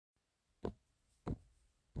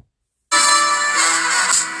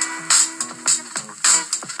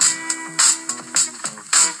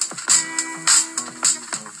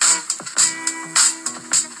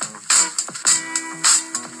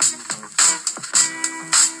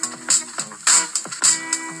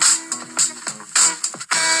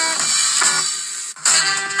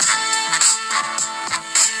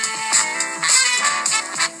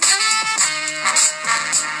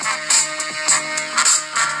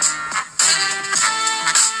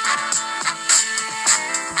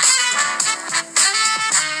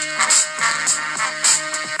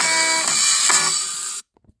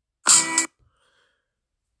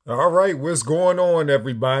right, what's going on,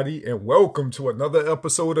 everybody? And welcome to another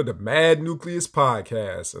episode of the Mad Nucleus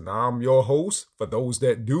Podcast. And I'm your host. For those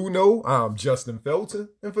that do know, I'm Justin Felton.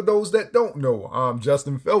 And for those that don't know, I'm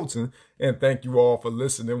Justin Felton. And thank you all for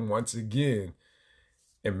listening once again.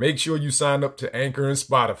 And make sure you sign up to Anchor and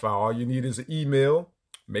Spotify. All you need is an email,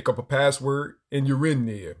 make up a password, and you're in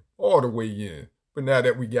there, all the way in. But now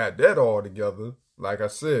that we got that all together, like I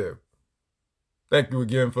said, thank you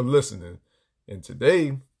again for listening. And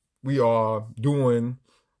today we are doing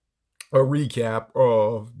a recap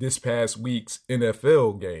of this past week's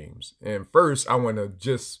NFL games. And first, I want to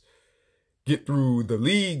just get through the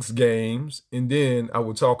league's games, and then I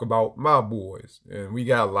will talk about my boys. And we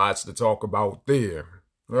got lots to talk about there.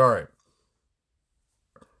 All right.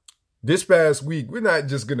 This past week, we're not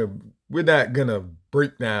gonna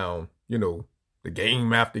break down, the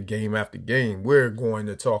game after game after game. We're going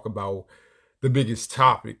to talk about the biggest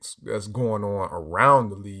topics that's going on around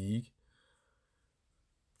the league.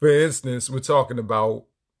 For instance, we're talking about,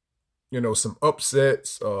 some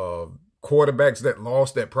upsets, quarterbacks that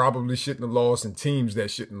lost that probably shouldn't have lost, and teams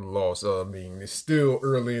that shouldn't have lost. It's still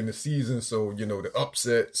early in the season, so, the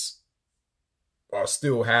upsets are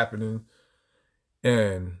still happening.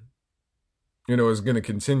 And, it's going to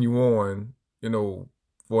continue on,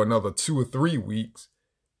 for another 2 or 3 weeks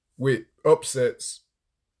with upsets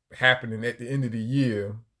happening at the end of the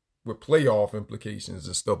year with playoff implications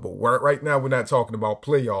and stuff. But right now, we're not talking about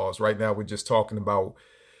playoffs. Right now, we're just talking about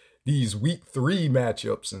these week 3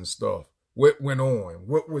 matchups and stuff. What went on?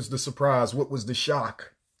 What was the surprise? What was the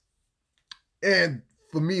shock? And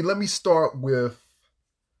for me, let me start with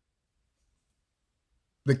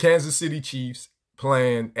the Kansas City Chiefs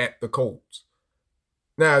playing at the Colts.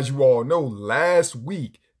 Now, as you all know, last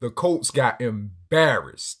week, the Colts got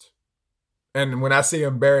embarrassed. And when I say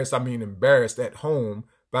embarrassed, I mean embarrassed at home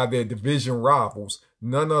by their division rivals,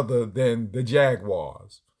 none other than the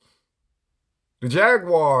Jaguars. The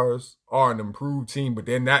Jaguars are an improved team, but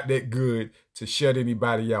they're not that good to shut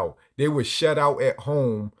anybody out. They were shut out at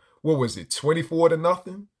home,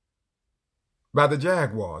 24-0? By the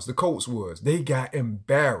Jaguars. The Colts was. They got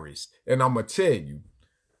embarrassed. And I'm going to tell you,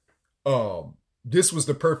 this was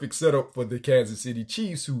the perfect setup for the Kansas City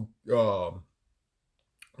Chiefs, who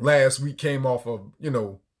last week came off of,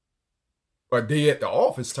 a day at the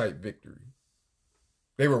office type victory.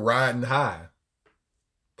 They were riding high.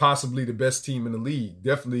 Possibly the best team in the league.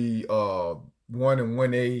 Definitely 1 and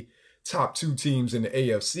 1A, top 2 teams in the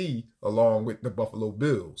AFC, along with the Buffalo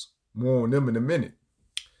Bills. More on them in a minute.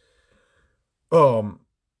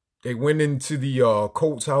 They went into the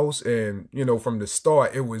Colts house, and, from the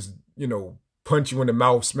start, it was, punch you in the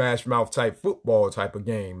mouth, smash mouth type football type of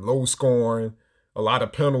game. Low scoring, a lot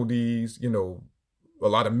of penalties, a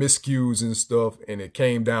lot of miscues and stuff, and it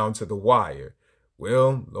came down to the wire.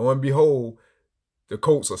 Well, lo and behold, the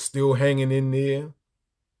Colts are still hanging in there.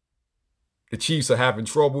 The Chiefs are having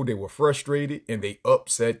trouble. They were frustrated, and they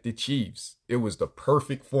upset the Chiefs. It was the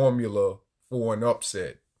perfect formula for an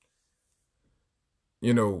upset.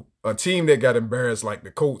 A team that got embarrassed like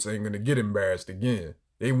the Colts ain't going to get embarrassed again.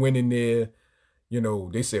 They went in there,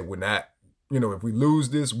 they said, we're not, if we lose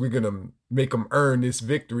this, we're going to make them earn this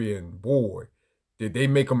victory. And boy, did they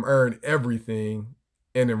make them earn everything.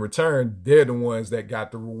 And in return, they're the ones that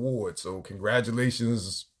got the reward. So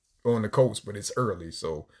congratulations on the Colts, but it's early.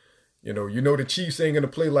 So, the Chiefs ain't going to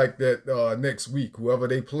play like that next week. Whoever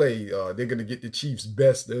they play, they're going to get the Chiefs'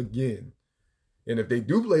 best again. And if they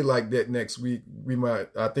do play like that next week,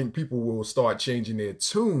 I think people will start changing their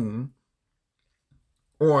tune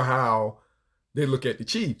on how they look at the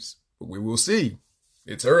Chiefs. But we will see.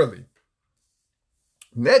 It's early.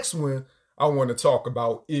 Next one I want to talk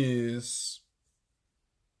about is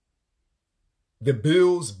the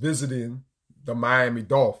Bills visiting the Miami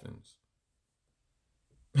Dolphins.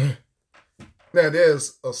 Now,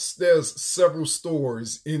 there's several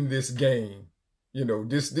stories in this game.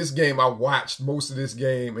 This game, I watched most of this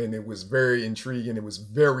game, and it was very intriguing. It was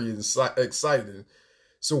very exciting.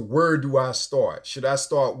 So where do I start? Should I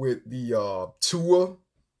start with the Tua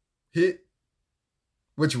hit,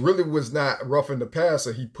 which really was not roughing the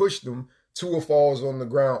passer? He pushed him. Tua falls on the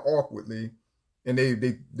ground awkwardly, and they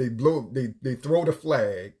throw the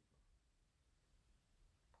flag.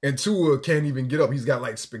 And Tua can't even get up. He's got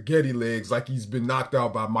like spaghetti legs, like he's been knocked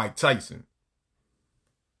out by Mike Tyson.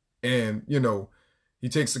 And, he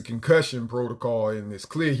takes a concussion protocol, and it's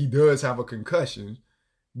clear he does have a concussion,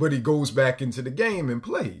 but he goes back into the game and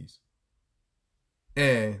plays.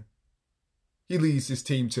 And he leads his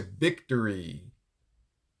team to victory.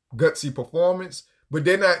 Gutsy performance, but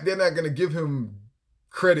they're not going to give him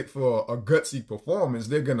credit for a gutsy performance,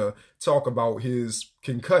 they're going to talk about his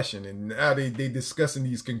concussion. And now they discussing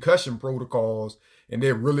these concussion protocols, and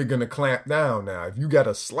they're really going to clamp down now. If you got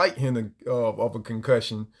a slight hint of a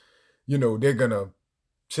concussion, you know, they're going to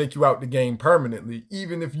take you out the game permanently.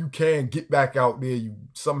 Even if you can get back out there, you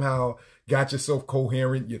somehow got yourself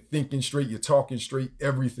coherent, you're thinking straight, you're talking straight,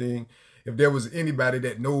 everything. If there was anybody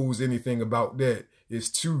that knows anything about that, it's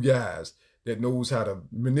two guys that knows how to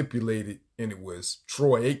manipulate it, and it was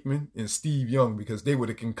Troy Aikman and Steve Young, because they were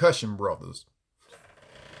the concussion brothers.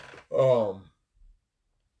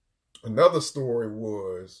 Another story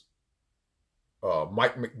was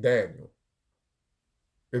Mike McDaniel.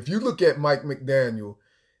 If you look at Mike McDaniel,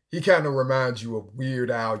 he kind of reminds you of Weird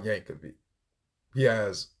Al Yankovic. He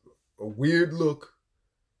has a weird look,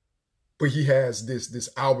 but he has this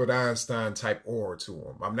Albert Einstein type aura to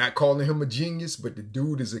him. I'm not calling him a genius, but the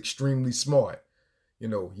dude is extremely smart. You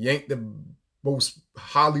know, he ain't the most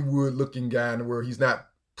Hollywood looking guy in the world. He's not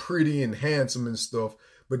pretty and handsome and stuff,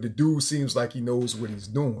 but the dude seems like he knows what he's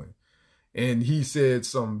doing. And he said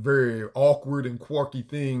some very awkward and quirky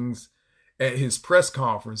things at his press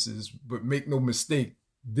conferences, but make no mistake,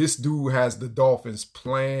 this dude has the Dolphins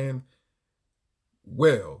playing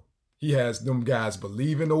well. He has them guys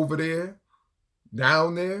believing over there,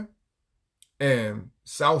 down there, and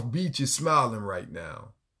South Beach is smiling right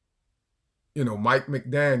now. You know, Mike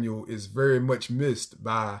McDaniel is very much missed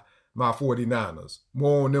by my 49ers.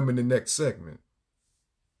 More on them in the next segment.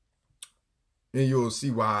 And you'll see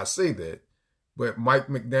why I say that. But Mike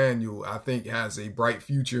McDaniel, I think, has a bright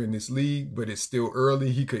future in this league, but it's still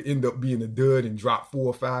early. He could end up being a dud and drop 4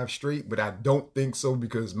 or 5 straight, but I don't think so,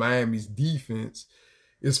 because Miami's defense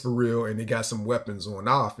is for real, and they got some weapons on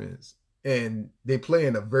offense. And they play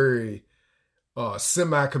in a very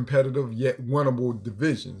semi-competitive yet winnable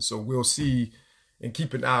division. So we'll see and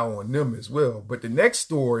keep an eye on them as well. But the next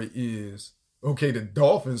story is, okay, the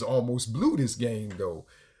Dolphins almost blew this game, though,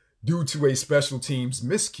 due to a special teams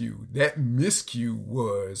miscue. That miscue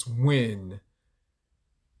was when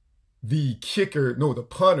the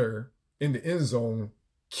punter in the end zone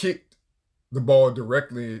kicked the ball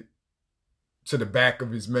directly to the back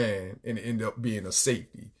of his man, and it ended up being a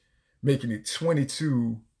safety, making it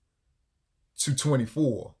 22-24.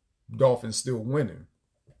 Dolphins still winning.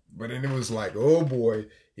 But then it was like, oh boy,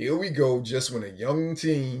 here we go. Just when a young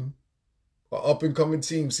team, an up-and-coming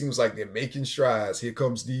team, seems like they're making strides, here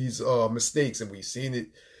comes these mistakes, and we've seen it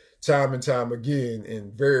time and time again,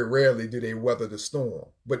 and very rarely do they weather the storm.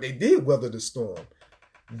 But they did weather the storm.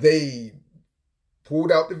 They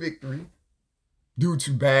pulled out the victory due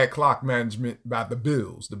to bad clock management by the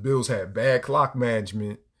Bills. The Bills had bad clock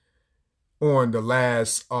management on the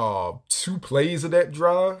last 2 plays of that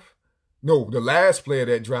drive. No, the last play of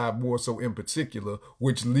that drive more so in particular,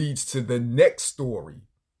 which leads to the next story.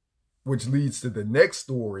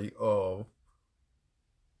 Of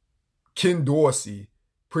Ken Dorsey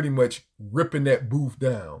pretty much ripping that booth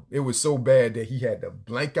down. It was so bad that he had to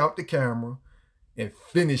blank out the camera and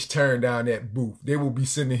finish tearing down that booth. They will be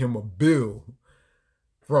sending him a bill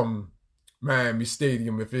from Miami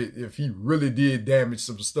Stadium if he really did damage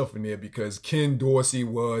some stuff in there, because Ken Dorsey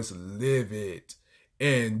was livid.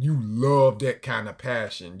 And you love that kind of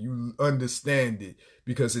passion. You understand it,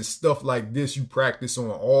 because it's stuff like this you practice on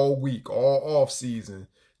all week, all off season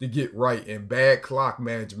to get right. And bad clock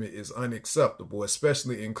management is unacceptable,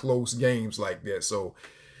 especially in close games like that. So,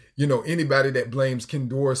 you know, anybody that blames Ken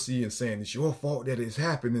Dorsey and saying it's your fault that it's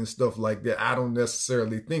happened and stuff like that, I don't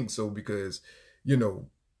necessarily think so, because, you know,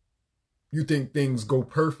 you think things go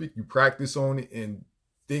perfect, you practice on it, and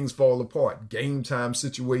things fall apart. Game time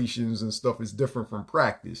situations and stuff is different from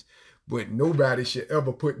practice. But nobody should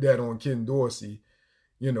ever put that on Ken Dorsey.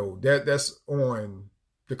 You know, that's on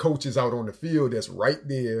the coaches out on the field that's right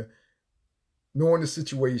there, knowing the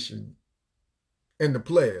situation, and the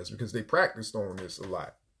players, because they practiced on this a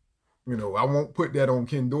lot. You know, I won't put that on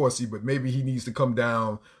Ken Dorsey, but maybe he needs to come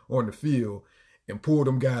down on the field and pull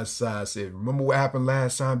them guys aside, say, remember what happened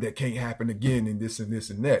last time? That can't happen again, and this and this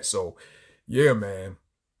and that. So, yeah, man.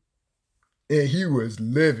 And he was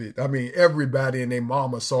livid. I mean, everybody and their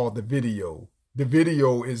mama saw the video. The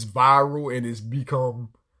video is viral and it's become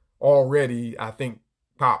already, I think,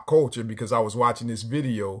 pop culture, because I was watching this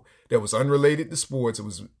video that was unrelated to sports. It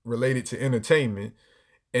was related to entertainment.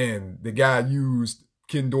 And the guy used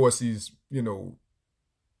Ken Dorsey's, you know,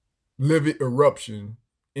 livid eruption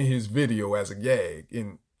in his video as a gag.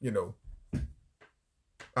 And, you know,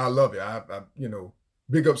 I love it. I you know,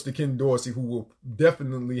 big ups to Ken Dorsey, who will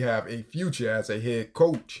definitely have a future as a head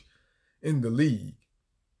coach in the league.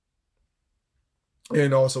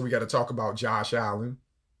 And also we got to talk about Josh Allen.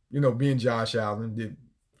 being Josh Allen, the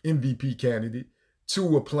MVP candidate.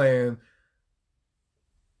 Tua playing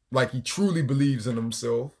like he truly believes in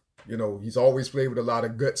himself. He's always played with a lot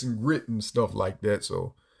of guts and grit and stuff like that.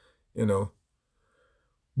 So, you know.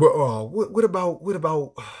 But what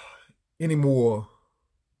about any more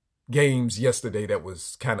games yesterday that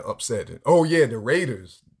was kind of upsetting? Oh yeah, the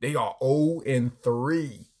Raiders. They are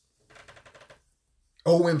 0-3.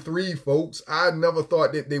 0-3, folks. I never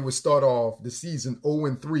thought that they would start off the season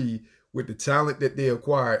 0-3 with the talent that they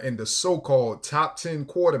acquired and the so-called top 10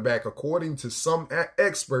 quarterback, according to some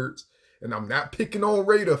experts. And I'm not picking on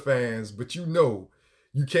Raider fans, but you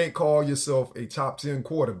can't call yourself a top 10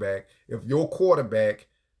 quarterback if your quarterback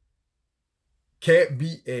can't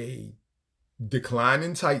beat a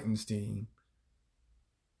declining Titans team.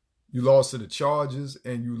 You lost to the Chargers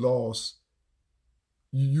and you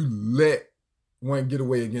let one get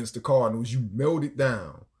away against the Cardinals. You melted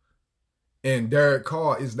down. And Derek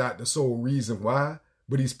Carr is not the sole reason why,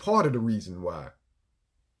 but he's part of the reason why.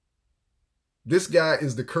 This guy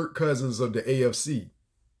is the Kirk Cousins of the AFC.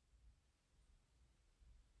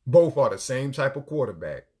 Both are the same type of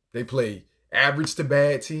quarterback. They play average to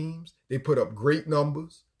bad teams. They put up great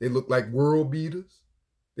numbers. They look like world beaters.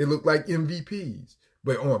 They look like MVPs.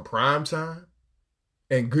 But on prime time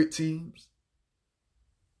and good teams,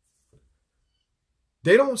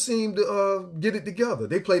 they don't seem to get it together.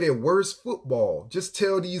 They play their worst football. Just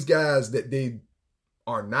tell these guys that they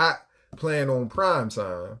are not playing on prime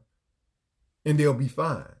time and they'll be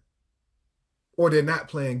fine. Or they're not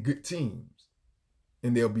playing good teams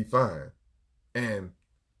and they'll be fine. And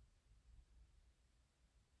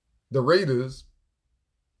the Raiders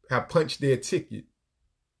have punched their ticket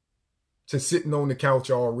to sitting on the couch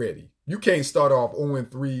already. You can't start off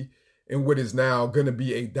 0-3 in what is now going to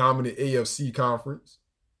be a dominant AFC conference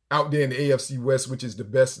out there in the AFC West, which is the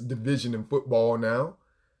best division in football now,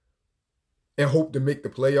 and hope to make the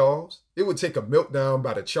playoffs. It would take a meltdown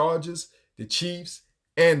by the Chargers, the Chiefs,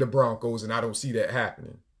 and the Broncos, and I don't see that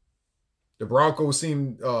happening. The Broncos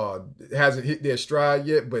hasn't hit their stride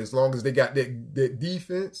yet, but as long as they got that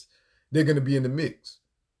defense, they're going to be in the mix.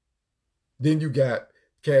 Then you got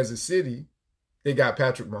Kansas City. They got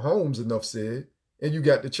Patrick Mahomes, enough said. And you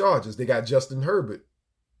got the Chargers. They got Justin Herbert,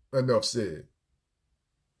 enough said.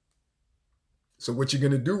 So what you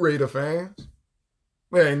going to do, Raider fans?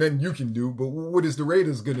 Well, ain't nothing you can do, but what is the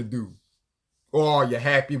Raiders going to do? Or are you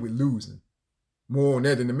happy with losing? More on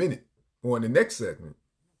that in a minute, or in the next segment.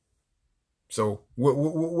 So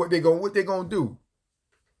what they gonna do?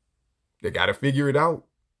 They got to figure it out.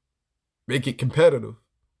 Make it competitive.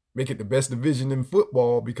 Make it the best division in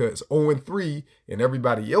football, because 0-3 and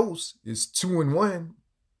everybody else is 2-1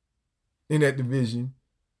 in that division.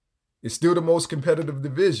 It's still the most competitive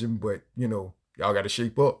division, but, y'all got to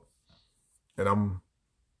shape up. And I'm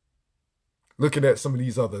looking at some of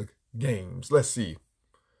these other games. Let's see.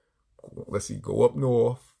 Go up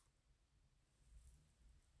north.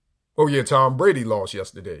 Oh, yeah, Tom Brady lost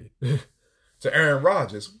yesterday to Aaron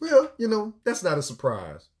Rodgers. Well, that's not a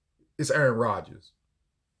surprise. It's Aaron Rodgers.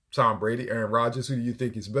 Tom Brady, Aaron Rodgers, who do you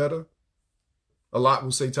think is better? A lot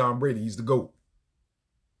will say Tom Brady. He's the GOAT.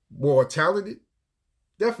 More talented?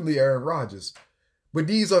 Definitely Aaron Rodgers. But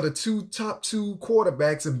these are the top two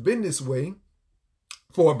quarterbacks and been this way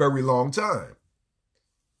for a very long time.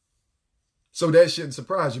 So that shouldn't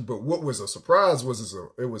surprise you. But what was a surprise was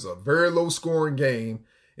it was a very low-scoring game,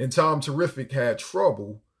 and Tom Terrific had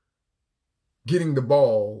trouble getting the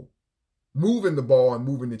ball, moving the ball, and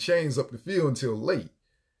moving the chains up the field until late.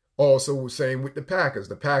 Also, same with the Packers.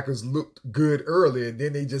 The Packers looked good earlier,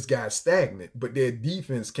 then they just got stagnant, but their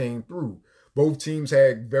defense came through. Both teams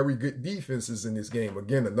had very good defenses in this game.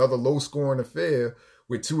 Again, another low-scoring affair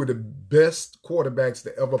with two of the best quarterbacks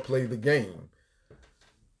to ever play the game.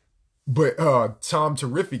 But Tom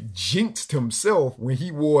Terrific jinxed himself when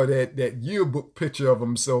he wore that yearbook picture of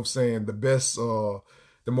himself saying the best,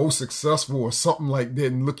 the most successful or something like that,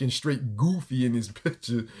 and looking straight goofy in his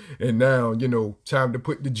picture. And now, time to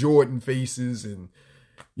put the Jordan faces and,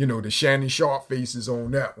 the Shannon Sharp faces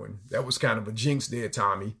on that one. That was kind of a jinx there,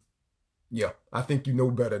 Tommy. Yeah, I think you know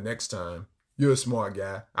better next time. You're a smart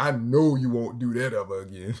guy. I know you won't do that ever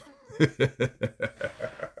again.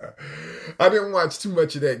 I didn't watch too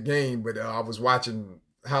much of that game, but I was watching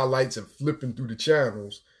highlights and flipping through the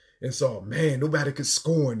channels and saw, man, nobody could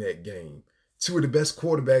score in that game. Two of the best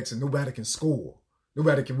quarterbacks and nobody can score.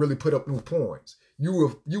 Nobody can really put up no points.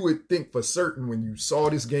 You would think for certain when you saw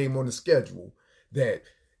this game on the schedule that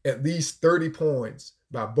at least 30 points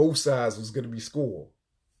by both sides was going to be scored.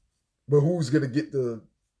 But who's going to get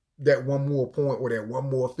that one more point or that one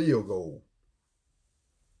more field goal?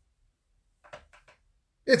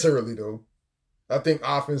 It's early though. I think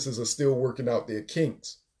offenses are still working out their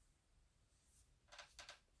kinks.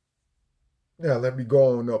 Yeah, let me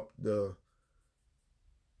go on up the.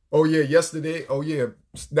 Oh yeah, yesterday. Oh yeah,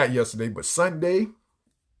 not yesterday, but Sunday.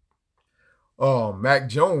 Mac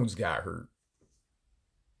Jones got hurt.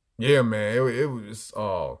 Yeah, man, it was.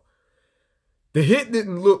 The hit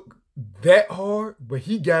didn't look that hard, but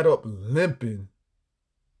he got up limping,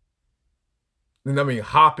 and I mean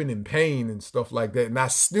hopping in pain and stuff like that. And I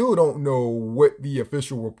still don't know what the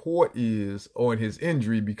official report is on his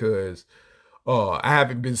injury because I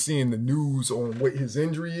haven't been seeing the news on what his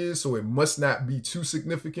injury is, so it must not be too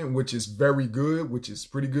significant, which is very good, which is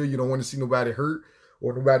pretty good. You don't want to see nobody hurt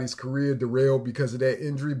or nobody's career derailed because of that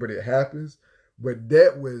injury, but it happens. But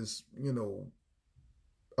that was,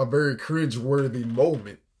 a very cringe-worthy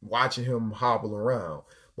moment watching him hobble around.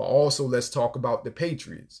 But also, let's talk about the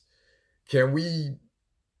Patriots. Can we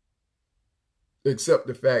accept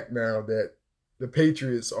the fact now that the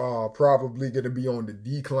Patriots are probably going to be on the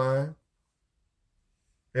decline?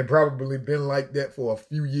 And probably been like that for a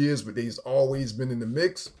few years, but they've always been in the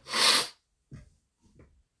mix.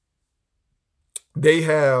 They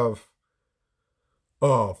have,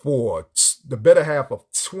 for the better half of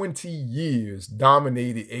 20 years,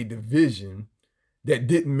 dominated a division that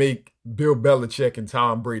didn't make Bill Belichick and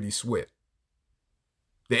Tom Brady sweat.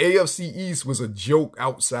 The AFC East was a joke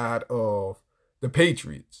outside of the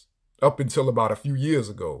Patriots up until about a few years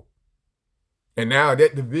ago. And now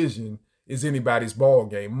that division is anybody's ball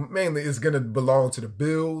game. Mainly it's going to belong to the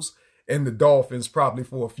Bills and the Dolphins probably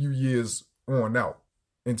for a few years on out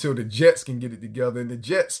until the Jets can get it together. And the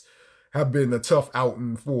Jets have been a tough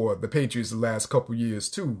outing for the Patriots the last couple years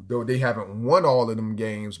too, though they haven't won all of them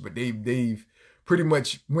games, but they've pretty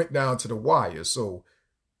much went down to the wire. So,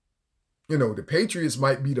 the Patriots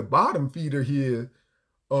might be the bottom feeder here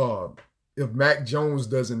if Mac Jones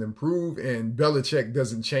doesn't improve and Belichick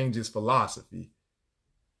doesn't change his philosophy.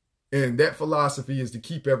 And that philosophy is to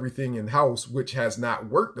keep everything in house, which has not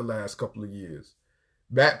worked the last couple of years.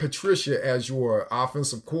 Matt Patricia as your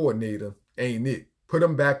offensive coordinator ain't it. Put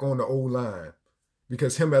him back on the O-line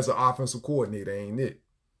because him as an offensive coordinator ain't it.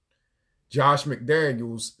 Josh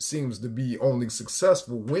McDaniels seems to be only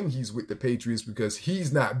successful when he's with the Patriots because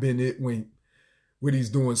he's not been it when what he's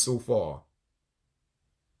doing so far.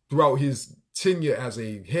 Throughout his tenure as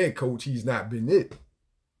a head coach, he's not been it.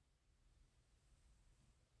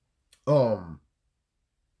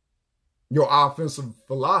 Your offensive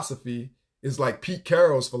philosophy is like Pete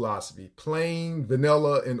Carroll's philosophy: plain,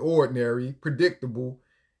 vanilla, and ordinary, predictable,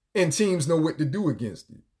 and teams know what to do against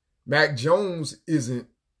it. Mac Jones isn't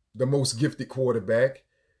the most gifted quarterback.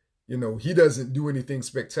 He doesn't do anything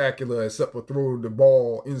spectacular except for throw the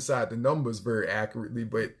ball inside the numbers very accurately,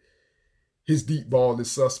 but his deep ball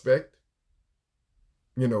is suspect.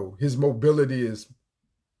 His mobility is,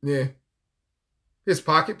 yeah. His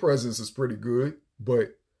pocket presence is pretty good,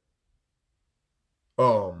 but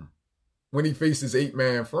when he faces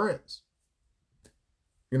 8-man fronts,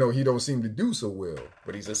 he don't seem to do so well.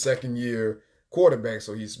 But he's a second-year quarterback,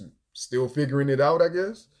 so he's still figuring it out, I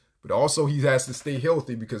guess. But also he has to stay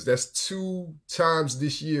healthy because that's 2 times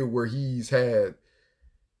this year where he's had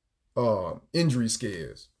injury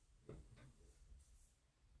scares.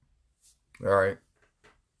 All right.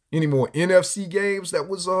 Any more NFC games that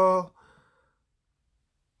was I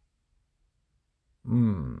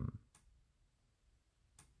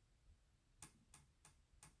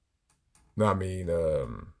mean,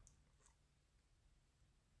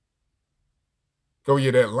 oh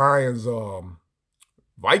yeah, that Lions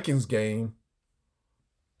Vikings game.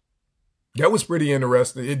 That was pretty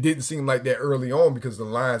interesting. It didn't seem like that early on because the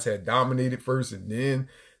Lions had dominated first and then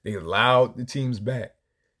they allowed the teams back.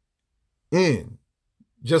 And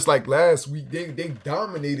just like last week, they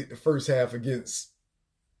dominated the first half against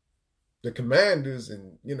the Commanders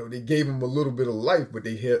and, they gave them a little bit of life, but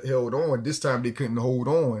they held on. This time they couldn't hold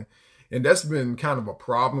on. And that's been kind of a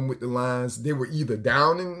problem with the Lions. They were either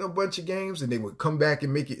down in a bunch of games and they would come back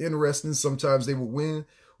and make it interesting. Sometimes they would win,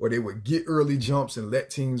 or they would get early jumps and let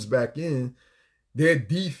teams back in. Their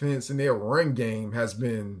defense and their run game has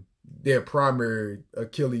been their primary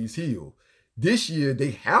Achilles heel. This year,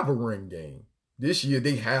 they have a run game. This year,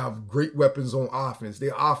 they have great weapons on offense.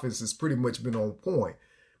 Their offense has pretty much been on point.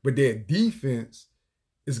 But their defense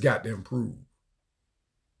has got to improve.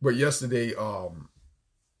 But yesterday,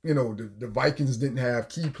 the Vikings didn't have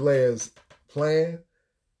key players playing.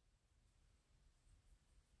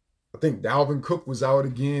 I think Dalvin Cook was out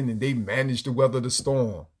again, and they managed to weather the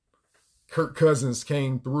storm. Kirk Cousins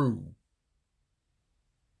came through.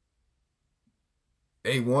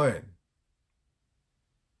 They won.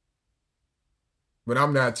 But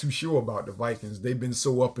I'm not too sure about the Vikings. They've been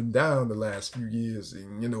so up and down the last few years.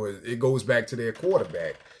 And, it goes back to their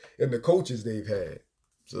quarterback and the coaches they've had.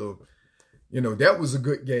 So, that was a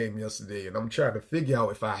good game yesterday. And I'm trying to figure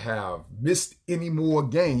out if I have missed any more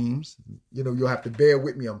games. You'll have to bear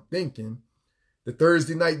with me. I'm thinking. The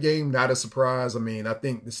Thursday night game, not a surprise. I mean, I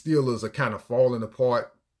think the Steelers are kind of falling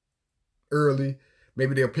apart early.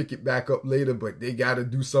 Maybe they'll pick it back up later, but they got to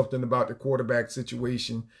do something about the quarterback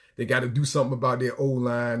situation. They got to do something about their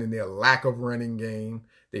O-line and their lack of running game.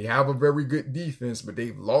 They have a very good defense, but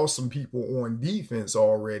they've lost some people on defense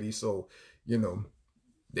already. So,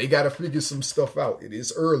 they got to figure some stuff out. It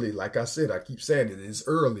is early. Like I said, I keep saying it is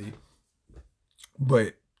early.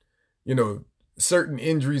 But, certain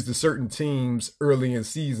injuries to certain teams early in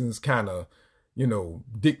seasons kind of,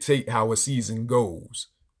 dictate how a season goes.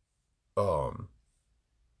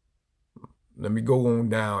 Let me go on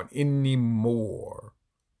down anymore.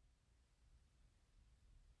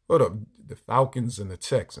 Hold up, the Falcons and the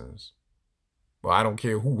Texans. Well, I don't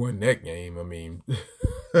care who won that game. I mean,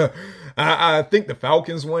 I think the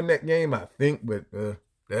Falcons won that game. I think, but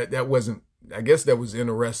that wasn't. I guess that was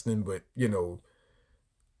interesting, but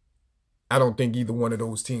I don't think either one of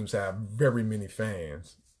those teams have very many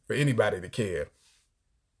fans for anybody to care.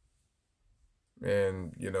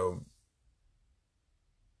 And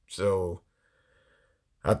so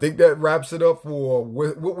I think that wraps it up for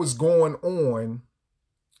what was going on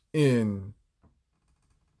in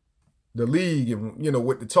the league. And,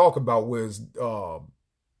 what to talk about was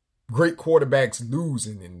great quarterbacks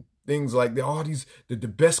losing and things like that. All the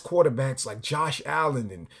best quarterbacks like Josh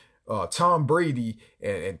Allen and Tom Brady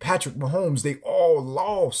and Patrick Mahomes, they all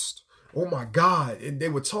lost. Oh, my God. And they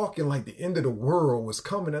were talking like the end of the world was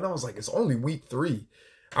coming. And I was like, it's only week 3.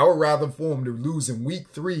 I would rather for them to lose in week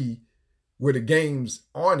 3 where the games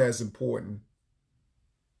aren't as important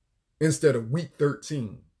instead of week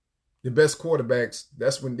 13. The best quarterbacks,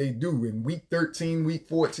 that's when they do. In week 13, week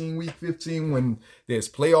 14, week 15, when there's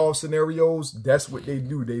playoff scenarios, that's what they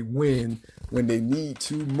do. They win when they need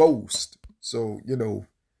to most. So,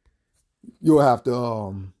 you'll have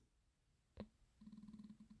to,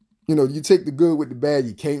 you take the good with the bad.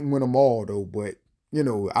 You can't win them all, though. But,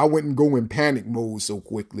 I wouldn't go in panic mode so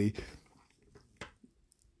quickly.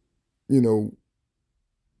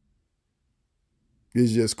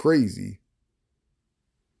 It's just crazy.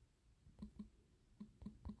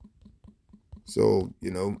 So,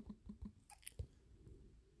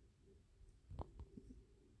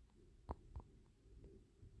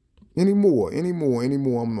 anymore.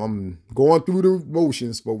 I'm going through the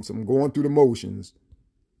motions, folks. I'm going through the motions.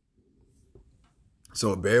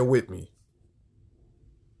 So bear with me.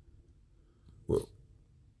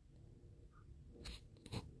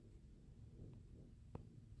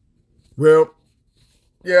 Well,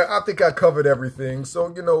 yeah, I think I covered everything.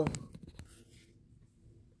 So,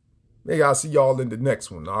 maybe I'll see y'all in the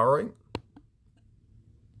next one, all right?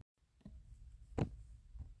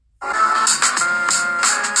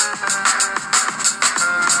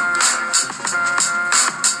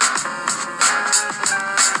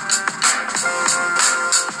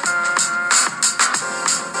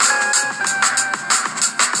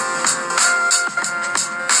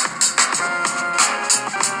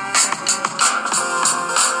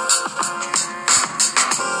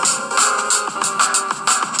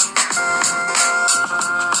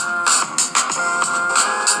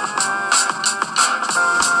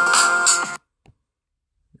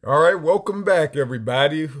 All right, welcome back,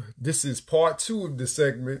 everybody. This is part 2 of the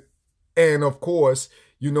segment. And of course,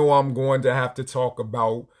 I'm going to have to talk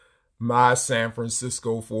about my San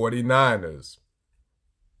Francisco 49ers.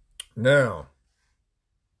 Now,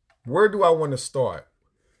 where do I want to start?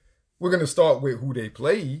 We're going to start with who they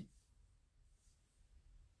played.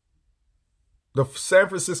 The San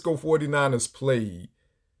Francisco 49ers played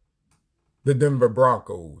the Denver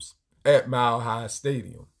Broncos at Mile High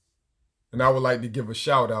Stadium. And I would like to give a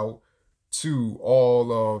shout out to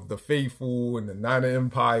all of the faithful and the Niner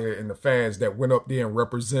Empire and the fans that went up there and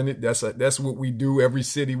represented. That's what we do. Every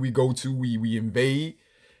city we go to, we invade.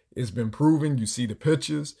 It's been proven. You see the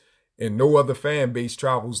pictures. And no other fan base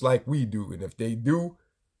travels like we do. And if they do,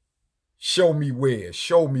 show me where.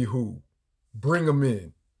 Show me who. Bring them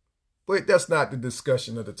in. But that's not the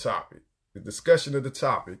discussion of the topic. The discussion of the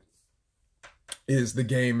topic is the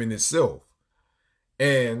game in itself.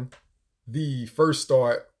 And the first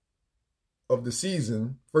start of the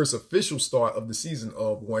season, first official start of the season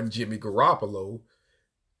of one Jimmy Garoppolo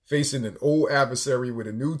facing an old adversary with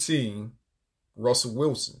a new team, Russell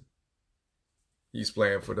Wilson. He's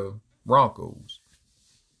playing for the Broncos.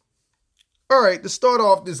 All right, to start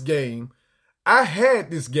off this game, I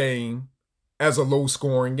had this game as a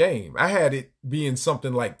low-scoring game. I had it being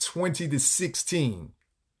something like 20-16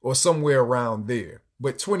 or somewhere around there.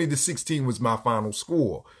 But 20-16 was my final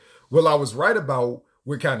score. Well, I was right about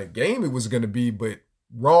what kind of game it was going to be, but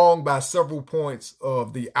wrong by several points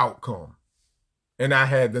of the outcome. And I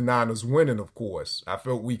had the Niners winning, of course. I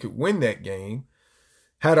felt we could win that game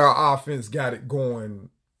had our offense got it going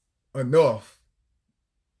enough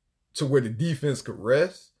to where the defense could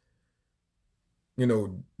rest. You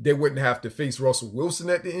know, they wouldn't have to face Russell Wilson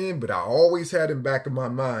at the end, but I always had in back of my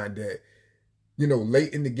mind that, you know,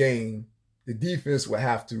 late in the game, the defense would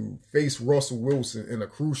have to face Russell Wilson in a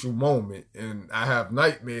crucial moment. And I have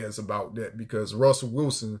nightmares about that because Russell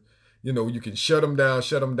Wilson, you know, you can shut him down,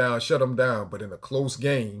 but in a close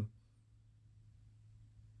game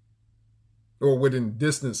or within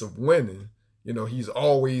distance of winning, you know, he's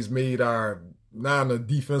always made our Niner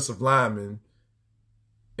defensive linemen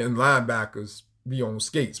and linebackers be on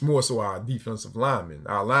skates, more so our defensive linemen.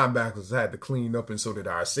 Our linebackers had to clean up, and so did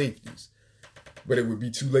our safeties. But it would be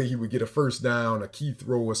too late. He would get a first down, a key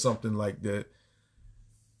throw or something like that.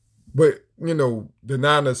 But, you know, the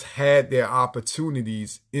Niners had their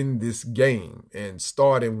opportunities in this game. And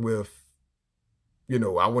starting with, you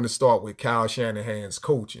know, I want to start with Kyle Shanahan's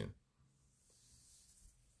coaching.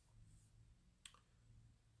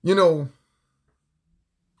 You know,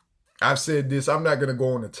 I've said this. I'm not going to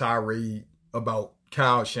go on a tirade about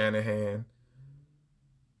Kyle Shanahan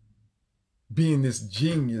being this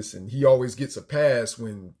genius and he always gets a pass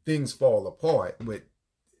when things fall apart. But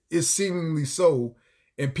it's seemingly so.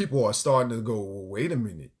 And people are starting to go, well, wait a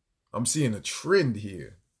minute. I'm seeing a trend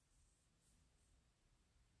here.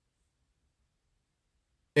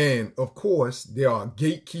 And of course, there are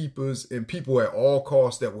gatekeepers and people at all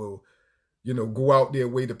costs that will, you know, go out their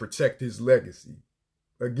way to protect his legacy.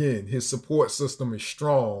 Again, his support system is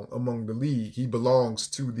strong among the league. He belongs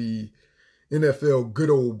to the NFL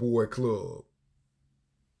good old boy club.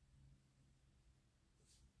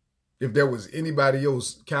 If there was anybody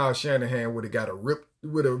else, Kyle Shanahan would have got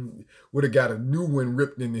a new one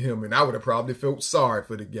ripped into him, and I would have probably felt sorry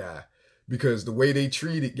for the guy because the way they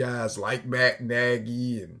treated guys like Matt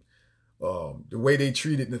Nagy and the way they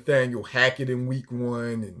treated Nathaniel Hackett in week 1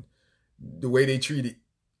 and the way they treated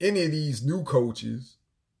any of these new coaches,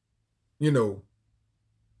 you know,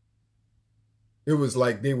 it was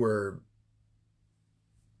like they were,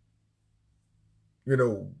 you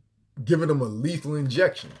know, giving them a lethal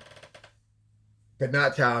injection. But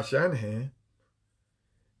not Kyle Shanahan.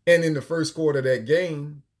 And in the first quarter of that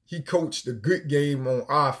game, he coached a good game on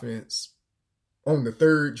offense on the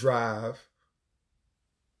third drive.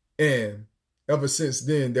 And ever since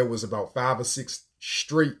then, there was about 5 or 6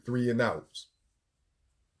 straight 3-and-outs.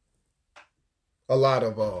 A lot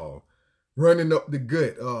of running up the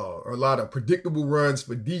gut, a lot of predictable runs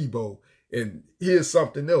for Debo. And here's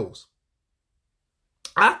something else.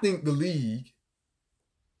 I think the league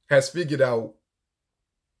has figured out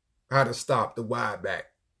how to stop the wide back.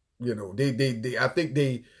 You know, I think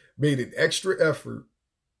they made an extra effort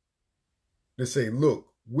to say, look,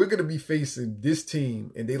 we're going to be facing this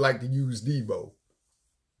team, and they like to use Debo.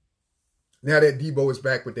 Now that Debo is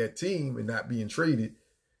back with that team and not being traded,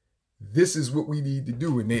 this is what we need to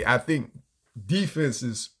do. And I think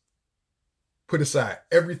defenses put aside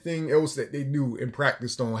everything else that they knew and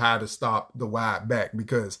practiced on how to stop the wide back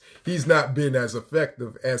because he's not been as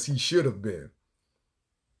effective as he should have been.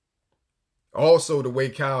 Also, the way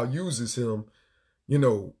Kyle uses him, you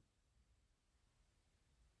know,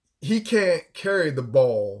 he can't carry the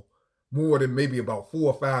ball more than maybe about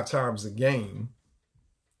 4 or 5 times a game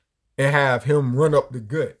and have him run up the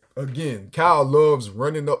gut. Again, Kyle loves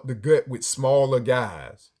running up the gut with smaller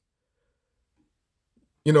guys.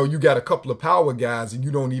 You know, you got a couple of power guys and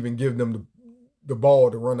you don't even give them the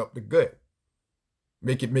ball to run up the gut.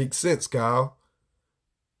 Make it make sense, Kyle.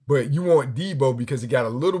 But you want Debo because he got a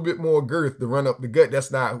little bit more girth to run up the gut.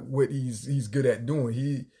 That's not what he's good at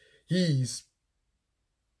doing. He's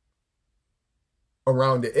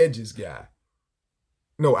around the edges guy.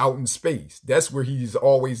 No, out in space. That's where he's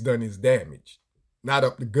always done his damage. Not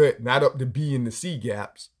up the gut, not up the B and the C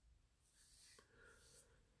gaps.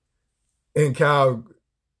 And Kyle,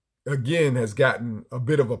 again, has gotten a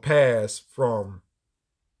bit of a pass from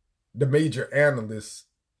the major analysts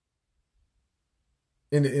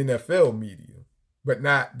in the NFL media, but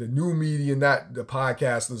not the new media, not the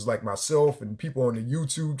podcasters like myself and people on the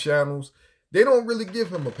YouTube channels. They don't really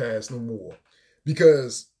give him a pass no more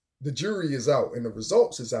because the jury is out and the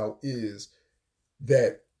results is out is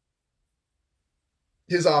that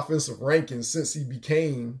his offensive rankings since he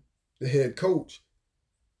became the head coach,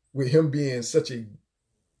 with him being such a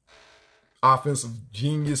offensive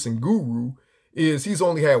genius and guru, is he's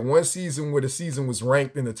only had one season where the season was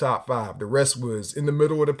ranked in the top 5. The rest was in the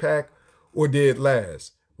middle of the pack or dead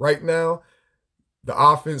last. Right now, the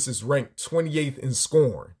offense is ranked 28th in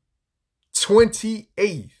scoring.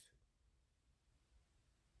 28th.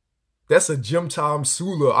 That's a Jim Tom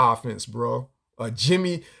Sula offense, bro.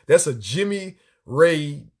 That's a Jimmy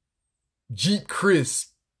Ray, Jeep Chris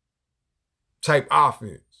type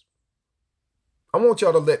offense. I want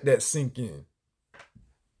y'all to let that sink in.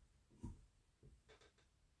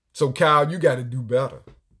 So, Kyle, you got to do better.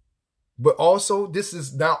 But also, this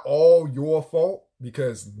is not all your fault,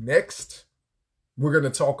 because next we're going to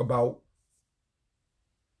talk about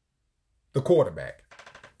the quarterback.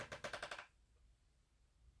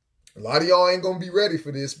 A lot of y'all ain't going to be ready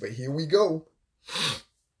for this, but here we go.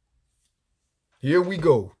 Here we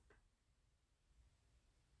go.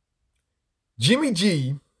 Jimmy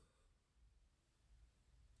G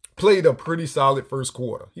played a pretty solid first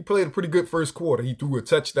quarter. He played a pretty good first quarter. He threw a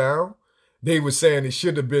touchdown. They were saying it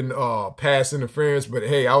should have been pass interference, but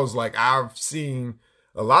hey, I was like, I've seen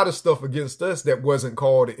a lot of stuff against us that wasn't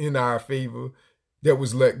called in our favor, that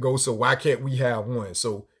was let go, so why can't we have one?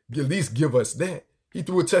 So at least give us that. He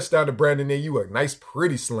threw a touchdown to Brandon Ayuk, a nice,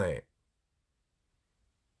 pretty slant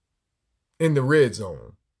in the red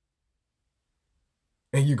zone.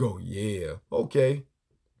 And you go, yeah, okay.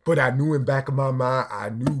 But I knew in back of my mind, I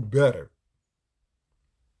knew better.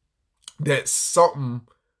 That something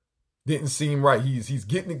didn't seem right. He's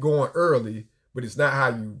getting it going early, but it's not how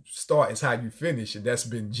you start, it's how you finish. And that's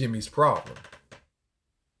been Jimmy's problem.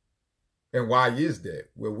 And why is that?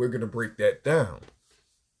 Well, we're going to break that down.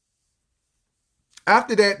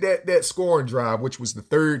 After that scoring drive, which was the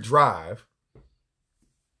third drive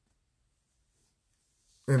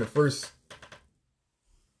in the first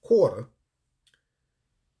quarter,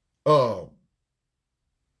 the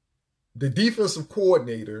defensive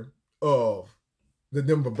coordinator of the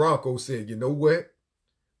Denver Broncos said, you know what?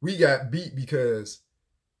 We got beat because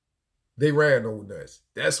they ran on us.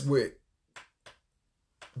 That's what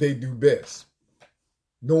they do best.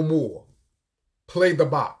 No more. Play the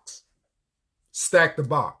box. Stack the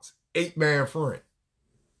box. 8-man front.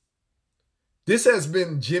 This has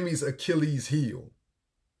been Jimmy's Achilles heel.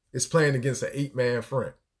 It's playing against an 8-man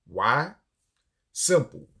front. Why?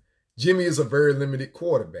 Simple. Jimmy is a very limited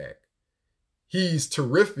quarterback. He's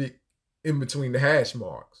terrific in between the hash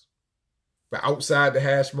marks. But outside the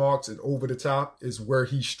hash marks and over the top is where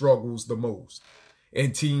he struggles the most.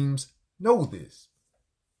 And teams know this.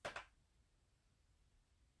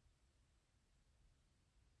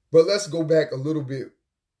 But let's go back a little bit.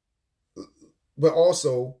 But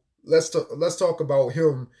also, let's talk about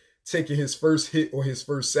him taking his first hit or his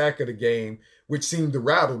first sack of the game, which seemed to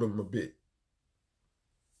rattle him a bit.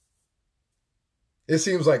 It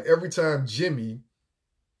seems like every time Jimmy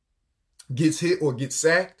gets hit or gets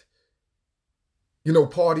sacked,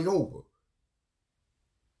 party over.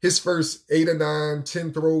 His first 8 or 9,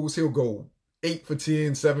 10 throws, he'll go 8 for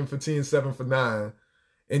 10, 7 for 10, 7 for 9.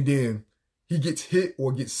 And then he gets hit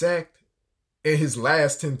or gets sacked, and his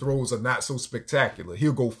last 10 throws are not so spectacular.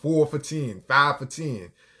 He'll go 4 for 10, 5 for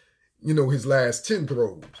 10, his last 10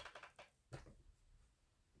 throws.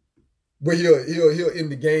 But he'll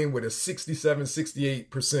end the game with a 67,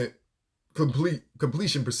 68%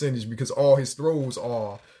 completion percentage, because all his throws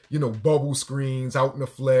are, bubble screens, out in the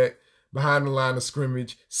flat, behind the line of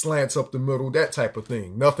scrimmage, slants up the middle, that type of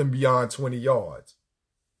thing. Nothing beyond 20 yards.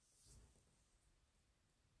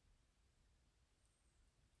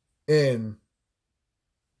 And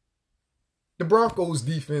the Broncos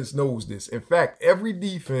defense knows this. In fact, every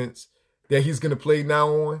defense that he's going to play now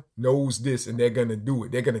on knows this, and they're going to do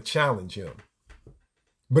it. They're going to challenge him.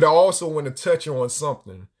 But I also want to touch on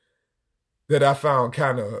something that I found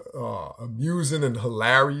kind of amusing and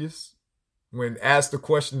hilarious when asked the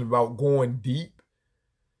question about going deep.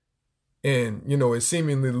 And, it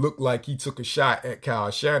seemingly looked like he took a shot at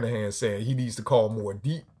Kyle Shanahan, saying he needs to call more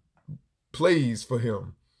deep plays for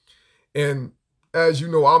him. And as you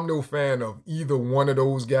know, I'm no fan of either one of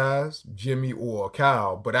those guys, Jimmy or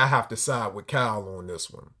Kyle, but I have to side with Kyle on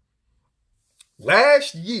this one.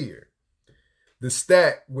 Last year, the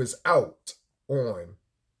stat was out on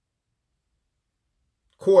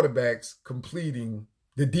quarterbacks completing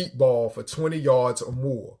the deep ball for 20 yards or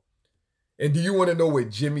more. And do you want to know what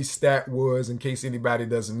Jimmy's stat was, in case anybody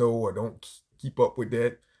doesn't know or don't keep up with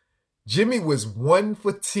that? Jimmy was 1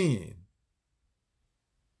 for 10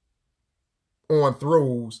 on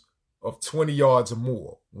throws of 20 yards or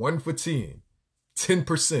more. 1 for 10.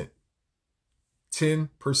 10%.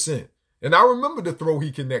 10%. And I remember the throw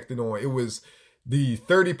he connected on. It was the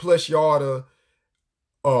 30-plus yarder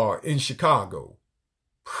in Chicago.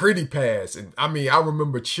 pretty pass. And I mean, I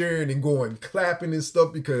remember cheering and going clapping and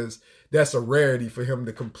stuff because that's a rarity for him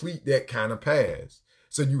to complete that kind of pass.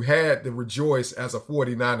 So you had to rejoice as a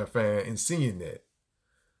 49er fan in seeing that.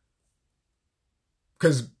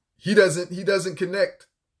 Because he doesn't connect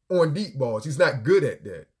on deep balls. He's not good at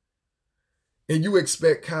that. And you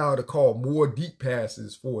expect Kyle to call more deep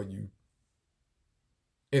passes for you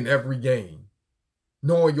in every game,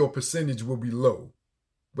 knowing your percentage will be low.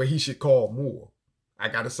 But he should call more. I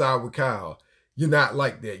got to side with Kyle. You're not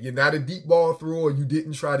like that. You're not a deep ball thrower. You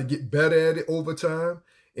didn't try to get better at it over time.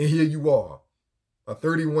 And here you are, a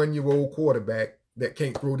 31-year-old quarterback that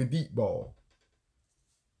can't throw the deep ball.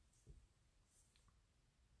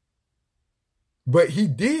 But he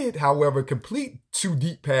did, however, complete 2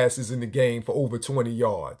 deep passes in the game for over 20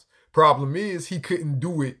 yards. Problem is, he couldn't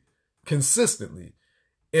do it consistently.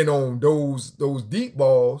 And on those deep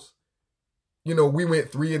balls, you know, we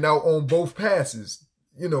went 3 and out on both passes.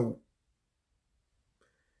 You know,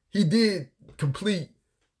 he did complete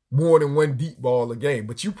more than 1 deep ball a game,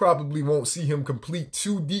 but you probably won't see him complete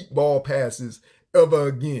 2 deep ball passes ever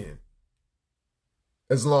again,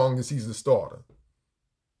 as long as he's the starter.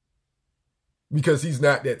 Because he's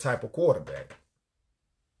not that type of quarterback.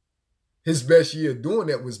 His best year doing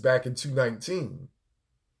that was back in 2019.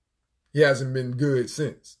 He hasn't been good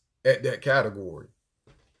since at that category.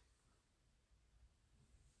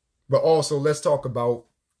 But also, let's talk about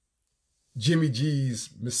Jimmy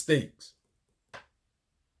G's mistakes.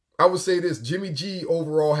 I would say this, Jimmy G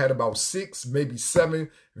overall had about 6, maybe 7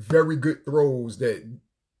 very good throws that,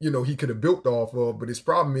 you know, he could have built off of, but his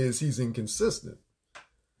problem is he's inconsistent.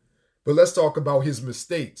 But let's talk about his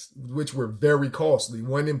mistakes, which were very costly.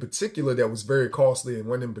 One in particular that was very costly, and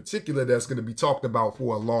one in particular that's going to be talked about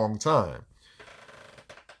for a long time.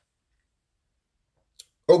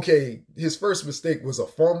 Okay, his first mistake was a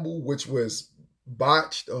fumble, which was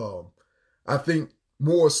botched. I think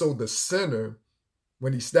more so the center,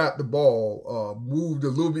 when he stopped the ball, moved a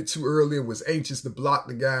little bit too early and was anxious to block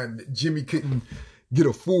the guy. And Jimmy couldn't get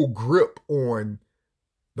a full grip on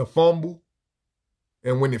the fumble.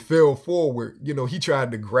 And when it fell forward, you know, he tried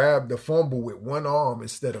to grab the fumble with one arm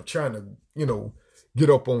instead of trying to, you know, get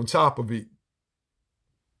up on top of it,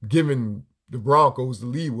 giving the Broncos the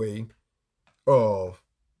leeway of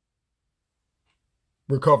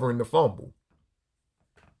recovering the fumble.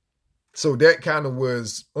 So that kind of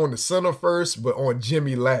was on the center first, but on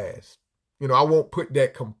Jimmy last. You know, I won't put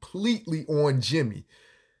that completely on Jimmy.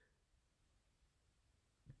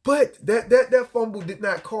 But that fumble did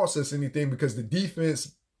not cost us anything because the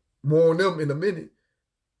defense, more on them in a minute,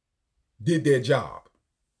 did their job.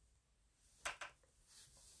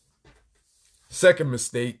 Second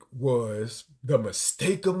mistake was the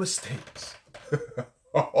mistake of mistakes.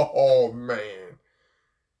 Oh, man.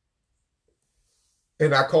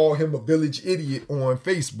 And I call him a village idiot on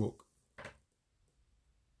Facebook.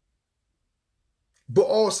 But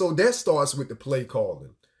also, that starts with the play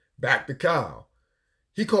calling. Back to Kyle.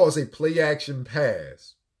 He calls a play-action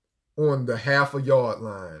pass on the half-a-yard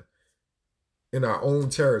line in our own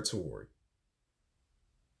territory.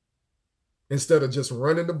 Instead of just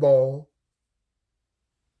running the ball,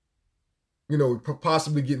 you know,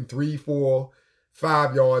 possibly getting 3, 4,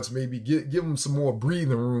 5 yards, maybe give him some more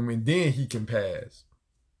breathing room, and then he can pass.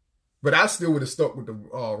 But I still would have stuck with the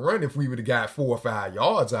run if we would have got 4 or 5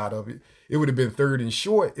 yards out of it. It would have been 3rd and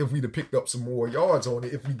short if we'd have picked up some more yards on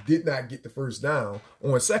it if we did not get the first down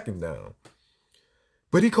on 2nd down.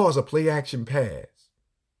 But he calls a play-action pass.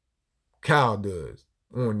 Kyle does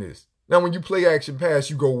on this. Now, when you play action pass,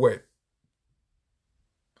 you go what?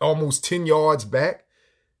 Almost 10 yards back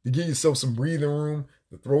to give yourself some breathing room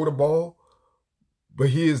to throw the ball. But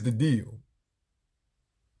here's the deal.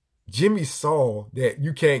 Jimmy saw that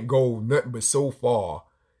you can't go nothing but so far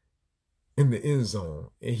in the end zone,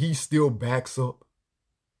 and he still backs up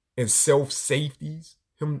and self-safety,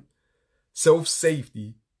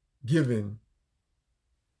 giving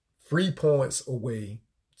 3 points away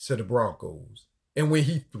to the Broncos. And when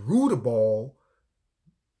he threw the ball,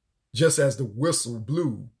 just as the whistle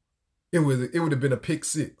blew, it would have been a pick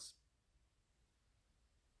 6.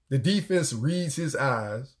 The defense reads his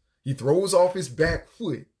eyes. He throws off his back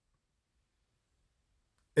foot,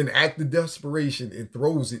 an act of desperation, and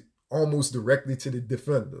throws it almost directly to the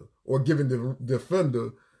defender, or giving the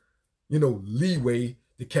defender, you know, leeway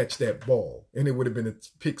to catch that ball. And it would have been a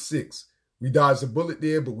pick 6. We dodged a bullet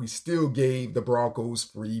there, but we still gave the Broncos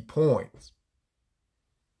 3 points.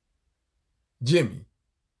 Jimmy,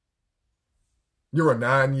 you're a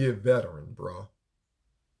 9-year veteran, bro.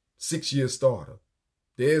 6-year starter.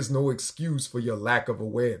 There's no excuse for your lack of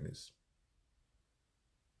awareness.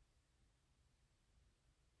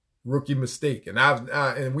 Rookie mistake.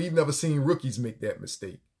 And we've never seen rookies make that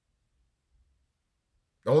mistake.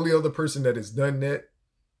 The only other person that has done that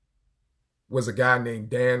was a guy named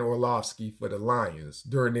Dan Orlovsky for the Lions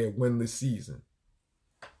during their winless season.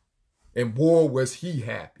 And boy, was he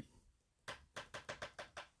happy.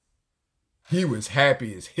 He was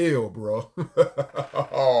happy as hell, bro.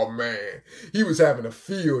 Oh, man. He was having a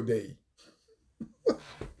field day.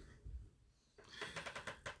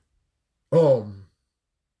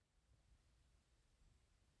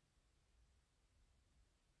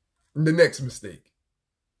 The next mistake.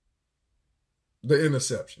 The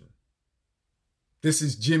interception. This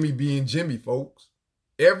is Jimmy being Jimmy, folks.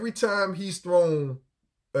 Every time he's thrown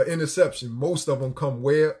an interception, most of them come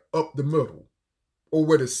where? Up the middle. Or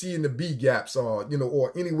where the C and the B gaps are,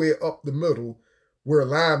 or anywhere up the middle where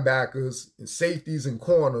linebackers and safeties and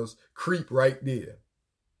corners creep right there.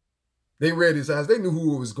 They read his eyes. They knew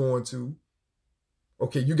who it was going to.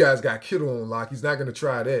 Okay, you guys got Kittle on lock. He's not going to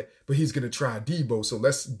try that, but he's going to try Debo. So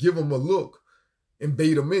let's give him a look and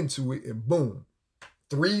bait him into it, and boom.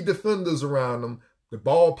 3 defenders around him. The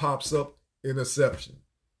ball pops up, interception.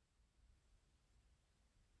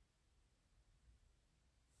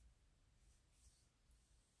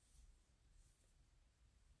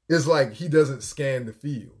 It's like he doesn't scan the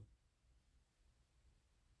field.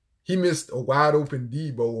 He missed a wide open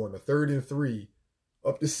Debo on a 3rd and 3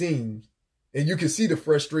 up the seam. And you can see the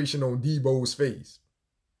frustration on Debo's face.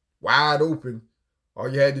 Wide open. All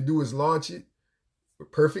you had to do is launch it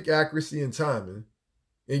with perfect accuracy and timing.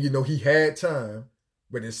 And he had time,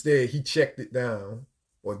 but instead he checked it down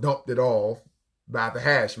or dumped it off by the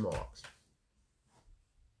hash marks.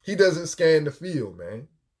 He doesn't scan the field, man.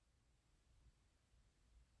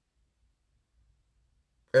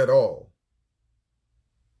 At all.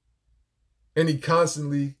 And he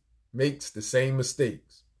constantly makes the same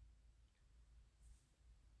mistakes.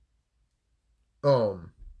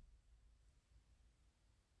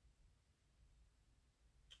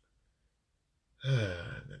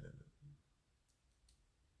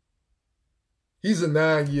 He's a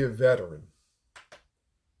 9-year veteran,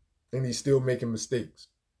 and he's still making mistakes.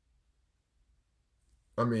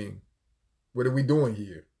 I mean, what are we doing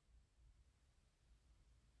here?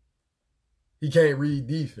 He can't read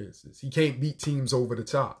defenses. He can't beat teams over the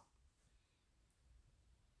top.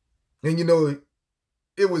 And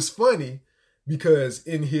it was funny because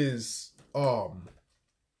in his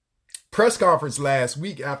press conference last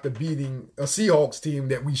week after beating a Seahawks team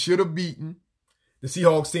that we should have beaten, the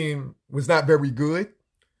Seahawks team was not very good.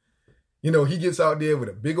 He gets out there with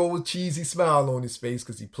a big old cheesy smile on his face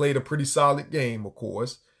because he played a pretty solid game, of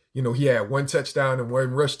course. He had 1 touchdown and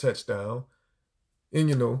 1 rush touchdown.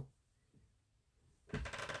 And,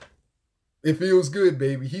 it feels good,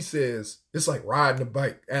 baby. He says it's like riding a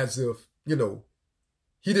bike, as if, he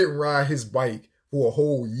didn't ride his bike for a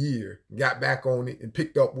whole year, got back on it and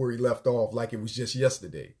picked up where he left off like it was just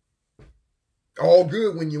yesterday. All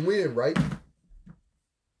good when you win, right?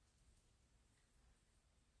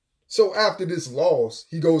 So after this loss,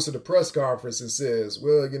 he goes to the press conference and says,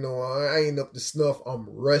 well, I ain't up to snuff. I'm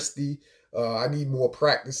rusty. I need more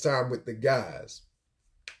practice time with the guys.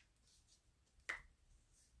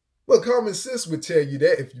 Well, common sense would tell you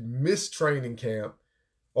that if you miss training camp,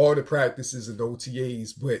 all the practices and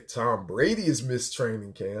OTAs, but Tom Brady has missed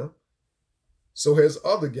training camp. So has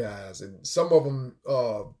other guys, and some of them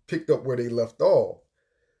picked up where they left off.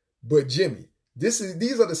 But Jimmy, these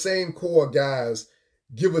are the same core guys,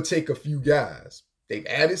 give or take a few guys. They've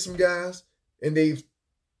added some guys, and they've,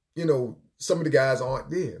 some of the guys aren't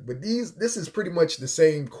there. But this is pretty much the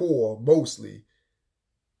same core, mostly,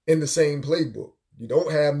 in the same playbook. You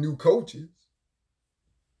don't have new coaches.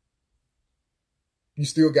 You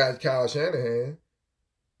still got Kyle Shanahan.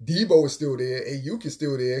 Debo is still there. Ayuk is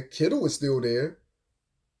still there. Kittle is still there.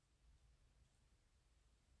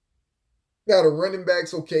 Now, the running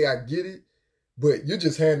backs, okay, I get it. But you're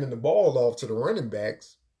just handing the ball off to the running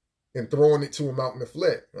backs and throwing it to them out in the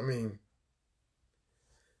flat. I mean,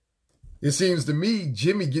 it seems to me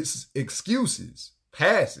Jimmy gets excuses,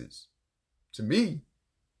 passes. To me,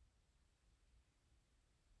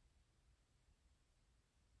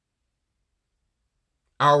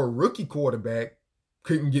 our rookie quarterback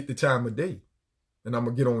couldn't get the time of day. And I'm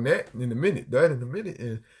going to get on that in a minute.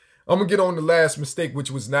 And I'm going to get on the last mistake,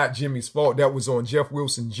 which was not Jimmy's fault. That was on Jeff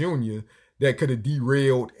Wilson Jr. that could have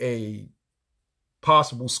derailed a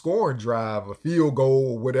possible scoring drive, a field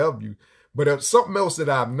goal, or whatever. But something else that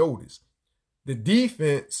I've noticed. The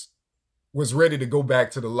defense was ready to go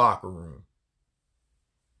back to the locker room.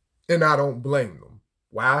 And I don't blame them.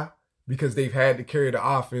 Why? Because they've had to carry the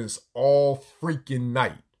offense all freaking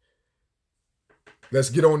night. Let's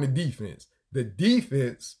get on the defense. The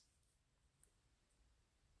defense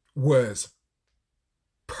was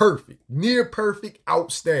perfect, near perfect,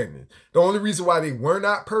 outstanding. The only reason why they were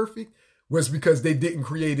not perfect was because they didn't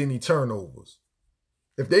create any turnovers.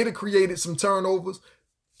 If they'd have created some turnovers,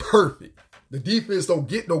 perfect. The defense don't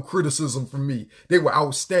get no criticism from me. They were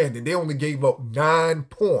outstanding. They only gave up 9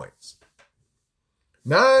 points.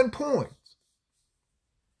 9 points.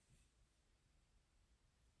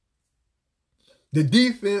 The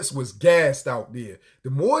defense was gassed out there. The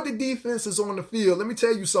more the defense is on the field, let me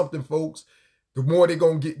tell you something, folks, the more they're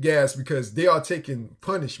going to get gassed because they are taking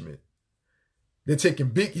punishment. They're taking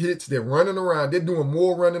big hits. They're running around. They're doing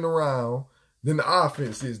more running around than the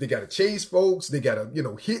offense is. They got to chase folks. They got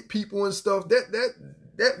to, hit people and stuff.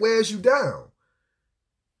 That wears you down.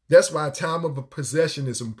 That's why time of a possession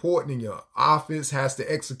is important, and your offense has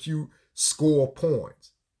to execute, score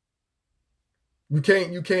points. You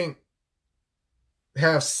can't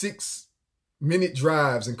have 6-minute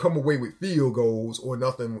drives and come away with field goals or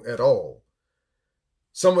nothing at all.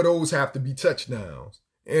 Some of those have to be touchdowns.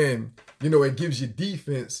 And, it gives your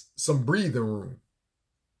defense some breathing room.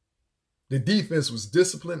 The defense was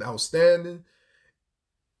disciplined, outstanding,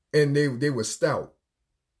 and they were stout.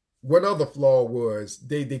 One other flaw was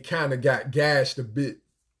they kind of got gashed a bit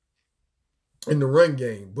in the run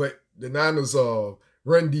game, but the Niners'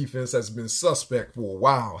 run defense has been suspect for a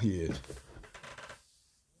while here.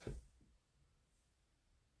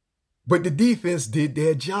 But the defense did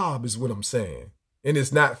their job, is what I'm saying. And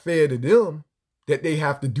it's not fair to them that they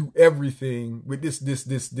have to do everything with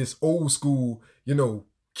this old school,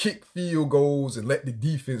 kick field goals and let the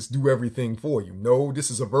defense do everything for you. No, this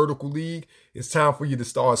is a vertical league. It's time for you to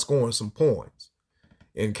start scoring some points.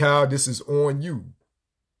 And Kyle, this is on you.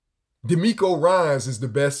 DeMeco Ryans is the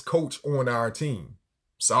best coach on our team.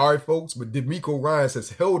 Sorry, folks, but DeMeco Ryans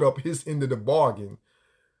has held up his end of the bargain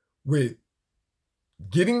with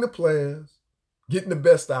getting the players, getting the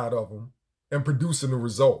best out of them, and producing the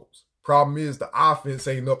results. Problem is the offense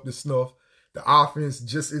ain't up to snuff. The offense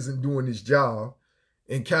just isn't doing its job.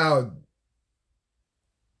 And Kyle,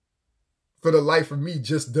 for the life of me,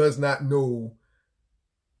 just does not know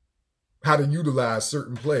how to utilize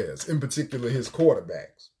certain players, in particular his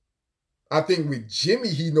quarterbacks. I think with Jimmy,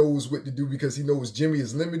 he knows what to do because he knows Jimmy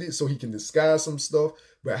is limited, so he can disguise some stuff.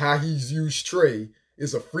 But how he's used Trey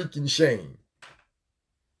is a freaking shame.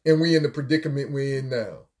 And we in the predicament we're in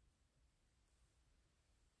now.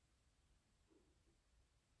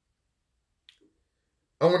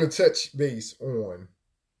 I want to touch base on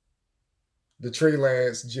the Trey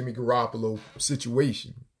Lance, Jimmy Garoppolo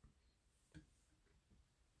situation.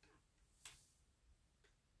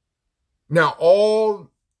 Now,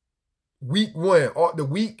 all week one, the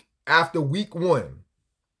week after week one,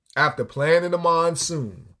 after playing in the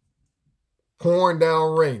monsoon, pouring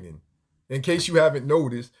down raining, in case you haven't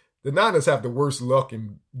noticed, the Niners have the worst luck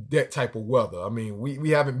in that type of weather. I mean,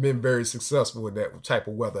 we haven't been very successful in that type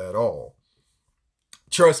of weather at all.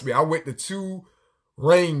 Trust me, I went to 2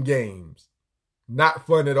 rain games. Not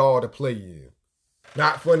fun at all to play in.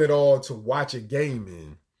 Not fun at all to watch a game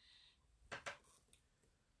in.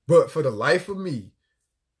 But for the life of me,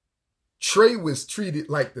 Trey was treated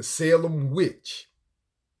like the Salem witch.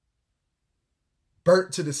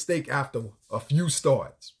 Burnt to the stake after a few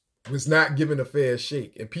starts. Was not given a fair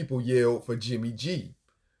shake. And people yelled for Jimmy G.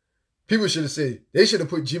 People should have said, they should have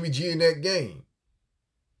put Jimmy G in that game.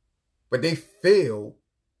 But they failed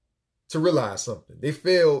to realize something. They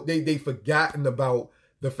forgotten about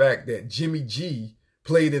the fact that Jimmy G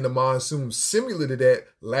played in the monsoon similar to that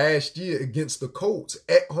last year against the Colts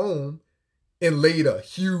at home and laid a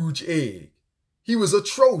huge egg. He was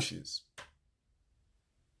atrocious.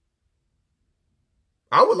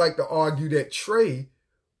 I would like to argue that Trey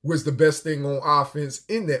was the best thing on offense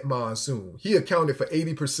in that monsoon. He accounted for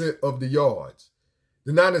 80% of the yards.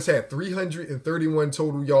 The Niners had 331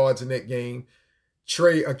 total yards in that game.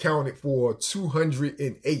 Trey accounted for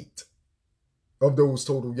 208 of those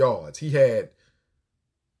total yards. He had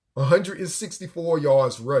 164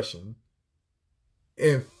 yards rushing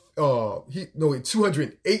and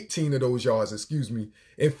 218 of those yards,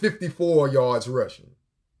 and 54 yards rushing.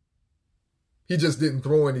 He just didn't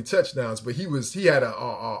throw any touchdowns, but he had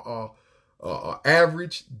a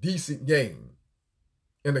average, decent game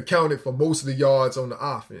and accounted for most of the yards on the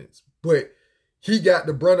offense. But he got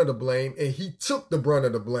the brunt of the blame, and he took the brunt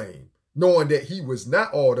of the blame, knowing that he was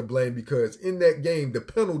not all to blame because in that game, the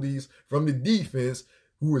penalties from the defense,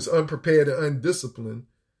 who was unprepared and undisciplined,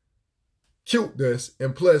 killed us.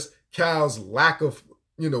 And plus, Kyle's lack of,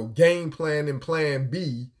 game plan and plan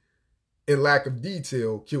B and lack of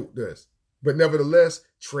detail killed us. But nevertheless,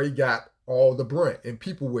 Trey got all the brunt, and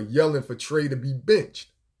people were yelling for Trey to be benched.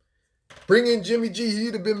 Bring in Jimmy G.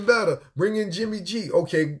 He'd have been better. Bring in Jimmy G.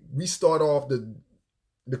 Okay, we start off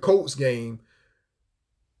the Colts game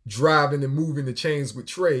driving and moving the chains with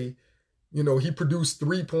Trey. You know, he produced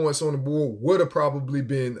 3 points on the board. Would have probably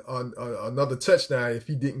been another touchdown if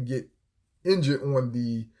he didn't get injured on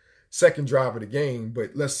the second drive of the game.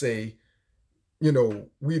 But let's say, you know,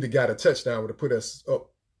 we'd have got a touchdown, would have put us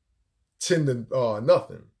up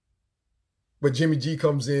 10-0. But Jimmy G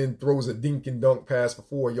comes in, throws a dink and dunk pass for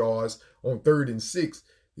 4 yards on 3rd and 6.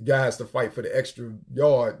 The guy has to fight for the extra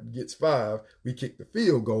yard, gets 5. We kick the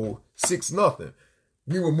field goal, 6-0.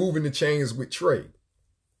 We were moving the chains with Trey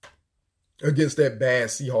against that bad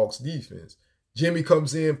Seahawks defense. Jimmy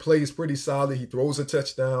comes in, plays pretty solid. He throws a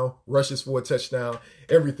touchdown, rushes for a touchdown.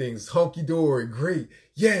 Everything's hunky-dory, great.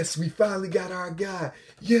 Yes, we finally got our guy.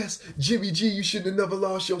 Yes, Jimmy G, you should have never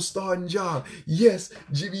lost your starting job. Yes,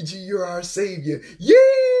 Jimmy G, you're our savior. Yay!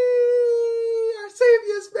 Our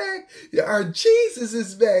savior's back. Yeah, our Jesus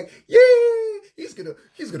is back. Yay! He's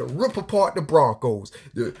gonna rip apart the Broncos.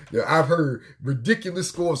 I've heard ridiculous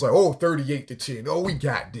scores like, 38-10. Oh, we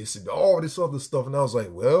got this and all this other stuff. And I was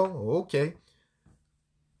like, well, okay.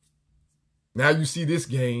 Now you see this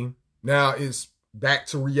game. Now it's back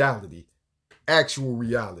to reality. Actual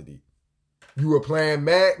reality. You were playing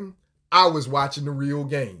Madden. I was watching the real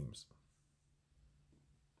games.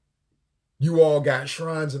 You all got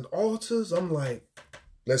shrines and altars. I'm like,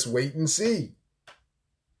 let's wait and see.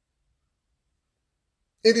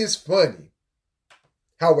 It is funny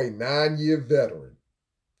how a 9-year veteran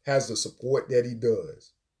has the support that he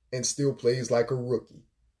does and still plays like a rookie.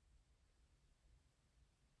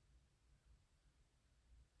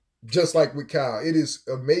 Just like with Kyle, it is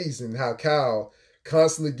amazing how Kyle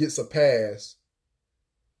constantly gets a pass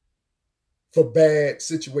for bad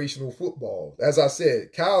situational football. As I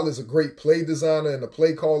said, Kyle is a great play designer and a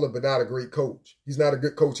play caller, but not a great coach. He's not a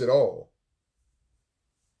good coach at all.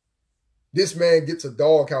 This man gets a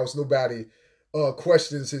doghouse. Nobody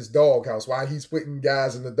questions his doghouse, why he's putting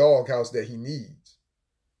guys in the doghouse that he needs.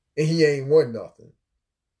 And he ain't won nothing.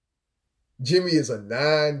 Jimmy is a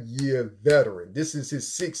 9-year veteran. This is his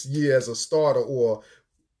 6th year as a starter, or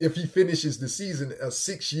if he finishes the season, a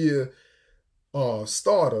 6-year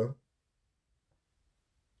starter.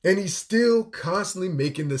 And he's still constantly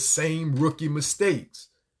making the same rookie mistakes.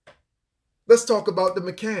 Let's talk about the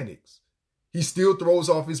mechanics. He still throws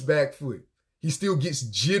off his back foot. He still gets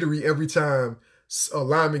jittery every time a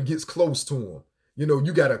lineman gets close to him. You know,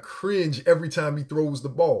 you got to cringe every time he throws the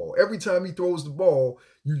ball. Every time he throws the ball,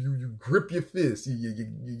 you grip your fist,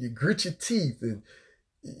 you grit your teeth, and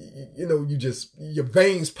you know, your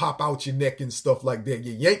veins pop out your neck and stuff like that.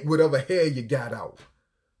 You yank whatever hair you got out.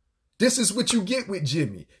 This is what you get with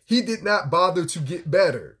Jimmy. He did not bother to get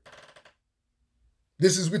better.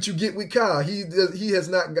 This is what you get with Kyle. He has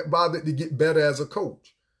not bothered to get better as a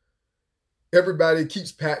coach. Everybody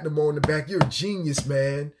keeps patting him on the back. You're a genius,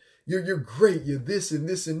 man. You're great. You're this and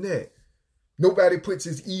this and that. Nobody puts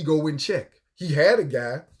his ego in check. He had a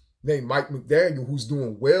guy named Mike McDaniel who's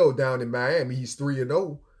doing well down in Miami. He's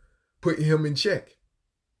 3-0. Putting him in check.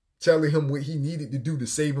 Telling him what he needed to do to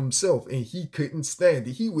save himself, and he couldn't stand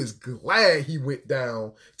it. He was glad he went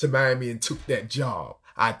down to Miami and took that job.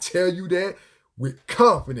 I tell you that with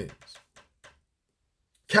confidence.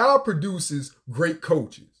 Kyle produces great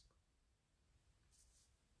coaches.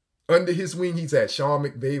 Under his wing, he's had Sean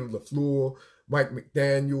McVay, LaFleur, Mike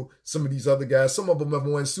McDaniel, some of these other guys. Some of them have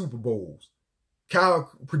won Super Bowls. Kyle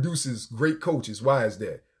produces great coaches. Why is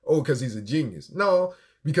that? Oh, because he's a genius. No,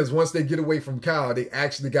 because once they get away from Kyle, they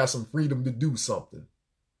actually got some freedom to do something.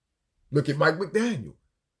 Look at Mike McDaniel.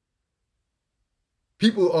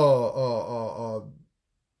 People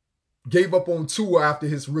gave up on Tua after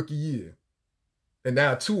his rookie year. And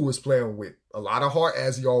now Tua is playing with a lot of heart,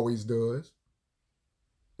 as he always does.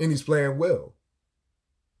 And he's playing well.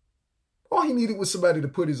 All he needed was somebody to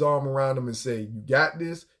put his arm around him and say, you got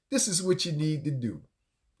this. This is what you need to do.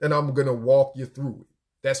 And I'm going to walk you through it.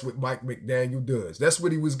 That's what Mike McDaniel does. That's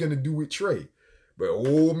what he was going to do with Trey. But,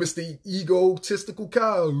 Mr. Egotistical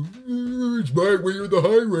Kyle, it's back when you're the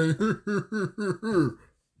highway.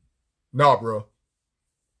 Nah, bro.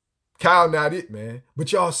 Kyle not it, man.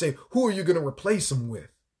 But y'all say, who are you going to replace him with?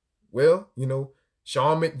 Well,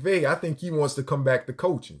 Sean McVay, I think he wants to come back to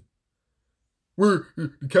coaching. Where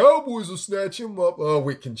the Cowboys will snatch him up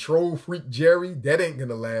with control freak Jerry. That ain't going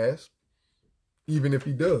to last, even if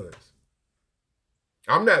he does.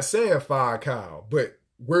 I'm not saying fire Kyle, but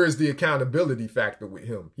where's the accountability factor with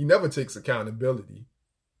him? He never takes accountability.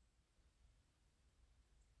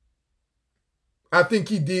 I think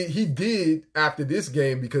he did after this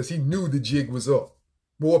game because he knew the jig was up.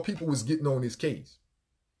 More people was getting on his case.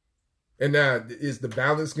 And now, is the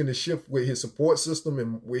balance going to shift with his support system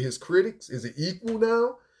and with his critics? Is it equal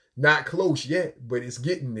now? Not close yet, but it's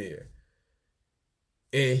getting there.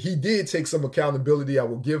 And he did take some accountability. I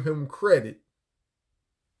will give him credit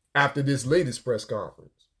after this latest press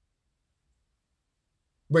conference.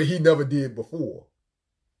 But he never did before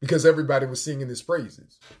because everybody was singing his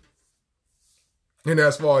praises. And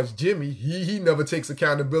as far as Jimmy, he never takes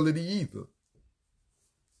accountability either.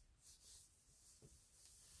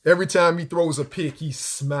 Every time he throws a pick, he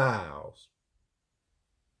smiles.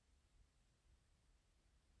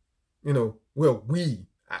 You know, well, he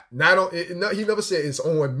never said it's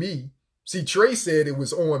on me. See, Trey said it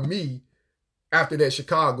was on me after that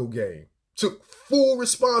Chicago game. Took full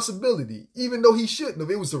responsibility, even though he shouldn't have.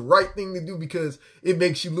 It was the right thing to do because it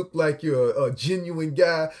makes you look like you're a genuine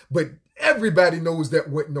guy. But everybody knows that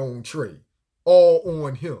wasn't on Trey. All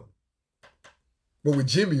on him. But with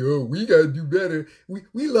Jimmy, we got to do better.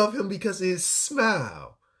 We love him because of his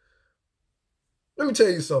smile. Let me tell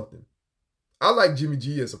you something. I like Jimmy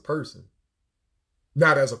G as a person,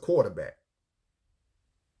 not as a quarterback.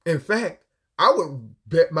 In fact, I would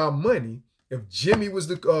bet my money if Jimmy was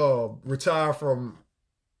to retire from,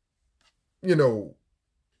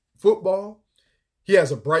 football, he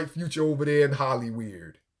has a bright future over there in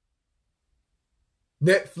Hollywood.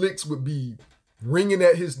 Netflix would be ringing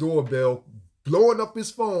at his doorbell, blowing up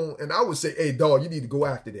his phone, and I would say, hey, dog, you need to go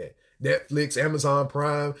after that. Netflix, Amazon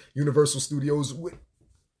Prime, Universal Studios,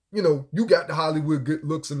 you got the Hollywood good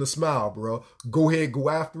looks and the smile, bro. Go ahead, go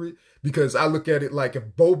after it, because I look at it like if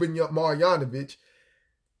Boban Marjanovic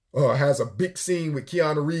has a big scene with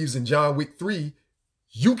Keanu Reeves in John Wick 3,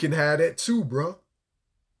 you can have that too, bro.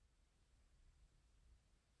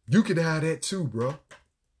 You can have that too, bro.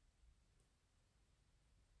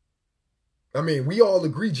 I mean, we all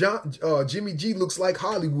agree Jimmy G looks like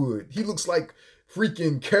Hollywood. He looks like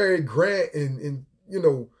freaking Cary Grant and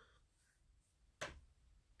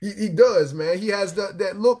he does, man. He has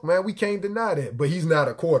that look, man. We can't deny that. But he's not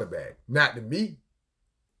a quarterback. Not to me.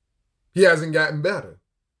 He hasn't gotten better.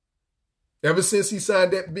 Ever since he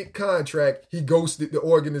signed that big contract, he ghosted the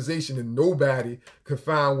organization and nobody could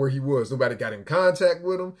find where he was. Nobody got in contact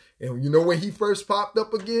with him. And you know when he first popped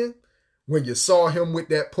up again? When you saw him with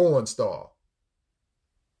that porn star.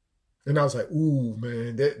 And I was like, ooh,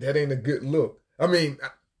 man, that ain't a good look. I mean,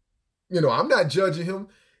 I'm not judging him.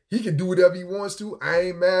 He can do whatever he wants to. I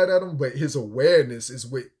ain't mad at him, but his awareness is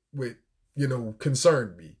what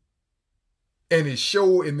concerned me. And it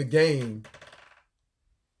showed in the game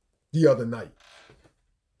the other night.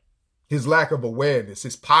 His lack of awareness,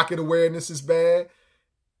 his pocket awareness is bad,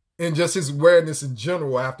 and just his awareness in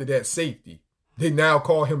general after that safety. They now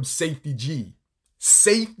call him Safety G.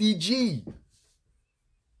 Safety G.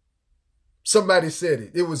 Somebody said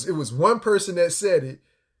it. It was one person that said it,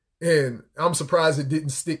 and I'm surprised it didn't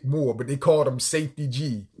stick more, but they called him Safety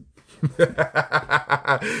G.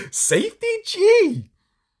 Safety G.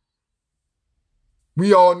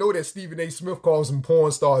 We all know that Stephen A. Smith calls him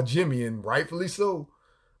porn star Jimmy, and rightfully so.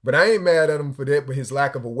 But I ain't mad at him for that, but his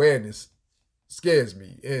lack of awareness scares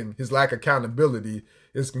me, and his lack of accountability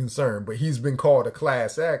is concerned. But he's been called a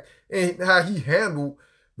class act, and how he handled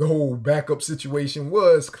the whole backup situation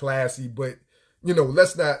was classy, but,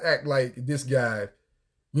 let's not act like this guy,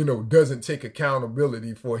 doesn't take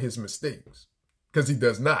accountability for his mistakes, because he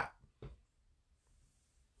does not.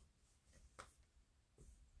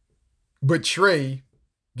 But Trey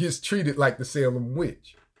gets treated like the Salem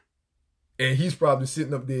witch. And he's probably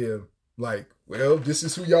sitting up there like, well, this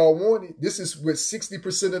is who y'all wanted. This is what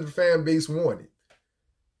 60% of the fan base wanted.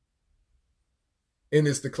 And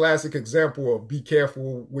it's the classic example of be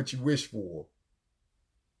careful what you wish for.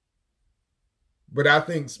 But I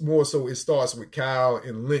think more so it starts with Kyle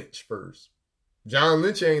and Lynch first. John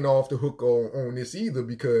Lynch ain't off the hook on this either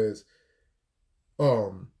because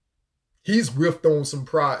he's whiffed on some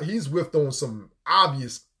pride. He's whiffed on some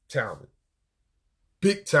obvious talent.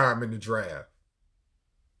 Big time in the draft.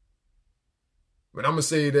 But I'm going to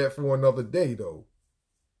say that for another day, though.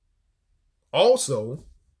 Also,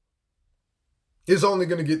 it's only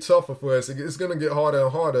going to get tougher for us. It's going to get harder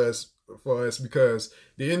and harder for us because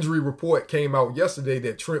the injury report came out yesterday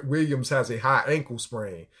that Trent Williams has a high ankle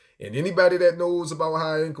sprain. And anybody that knows about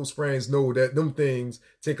high ankle sprains know that them things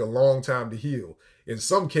take a long time to heal. In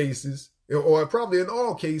some cases, or probably in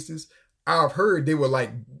all cases, I've heard they were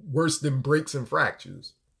like worse than breaks and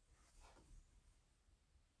fractures.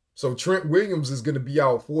 So Trent Williams is going to be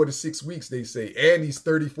out 4 to 6 weeks, they say, and he's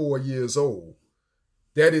 34 years old.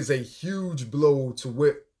 That is a huge blow to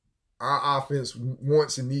what our offense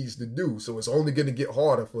wants and needs to do. So it's only going to get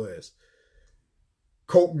harder for us.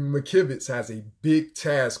 Colton McKivitz has a big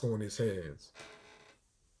task on his hands.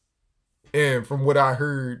 And from what I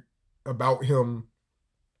heard about him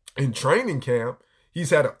in training camp, he's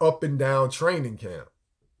had an up and down training camp.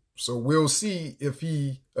 So we'll see if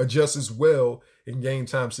he adjusts well in game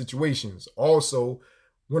time situations. Also,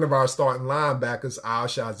 one of our starting linebackers, Al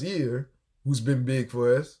Shazier, who's been big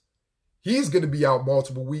for us, he's going to be out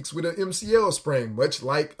multiple weeks with an MCL sprain, much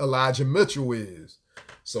like Elijah Mitchell is.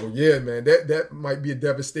 So, yeah, man, that might be a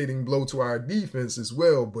devastating blow to our defense as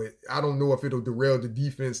well. But I don't know if it'll derail the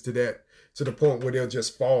defense to the point where they'll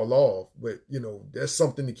just fall off. But, you know, that's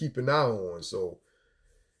something to keep an eye on. So,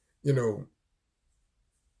 you know,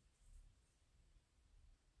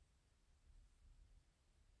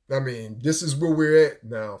 I mean, this is where we're at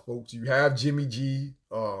now, folks. You have Jimmy G.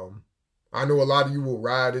 I know a lot of you will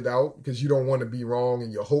ride it out because you don't want to be wrong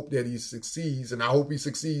and you hope that he succeeds. And I hope he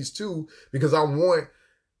succeeds too, because I want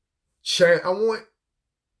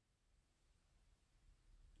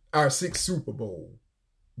our 6th Super Bowl.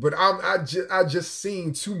 But I just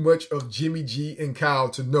seen too much of Jimmy G and Kyle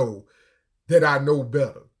to know that I know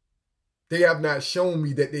better. They have not shown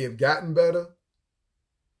me that they have gotten better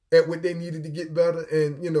at what they needed to get better.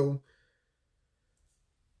 And, you know,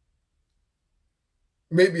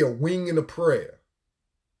 maybe a wing and a prayer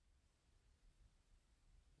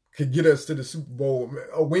could get us to the Super Bowl.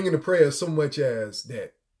 A wing and a prayer so much as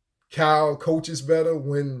that Kyle coaches better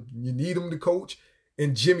when you need him to coach,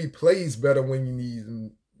 and Jimmy plays better when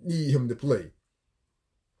you need him to play.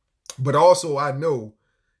 But also I know,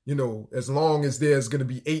 you know, as long as there's going to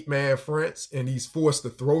be 8-man fronts and he's forced to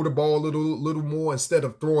throw the ball a little more instead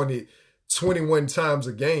of throwing it 21 times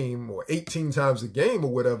a game or 18 times a game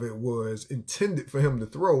or whatever it was intended for him to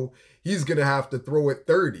throw, he's going to have to throw it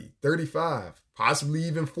 30, 35, possibly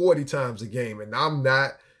even 40 times a game. And I'm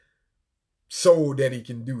not sold that he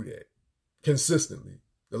can do that consistently.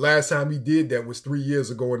 The last time he did that was 3 years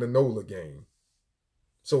ago in the NOLA game.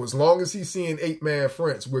 So as long as he's seeing 8-man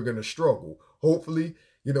fronts, we're going to struggle. Hopefully,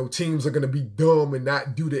 you know, teams are going to be dumb and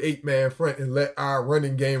not do the 8-man front and let our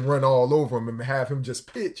running game run all over him and have him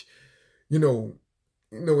just pitch, within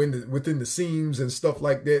the seams and stuff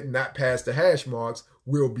like that, and not past the hash marks.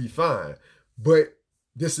 We'll be fine. But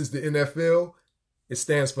this is the NFL. It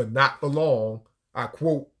stands for not for long. I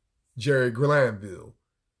quote Jerry Glanville.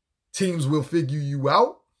 Teams will figure you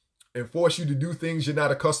out and force you to do things you're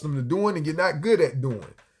not accustomed to doing and you're not good at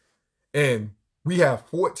doing. And we have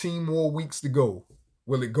 14 more weeks to go.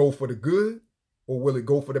 Will it go for the good or will it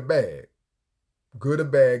go for the bad? Good or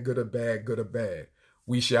bad, good or bad, good or bad.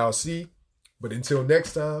 We shall see. But until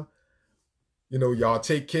next time, y'all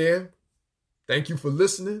take care. Thank you for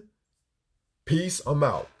listening. Peace. I'm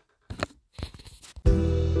out.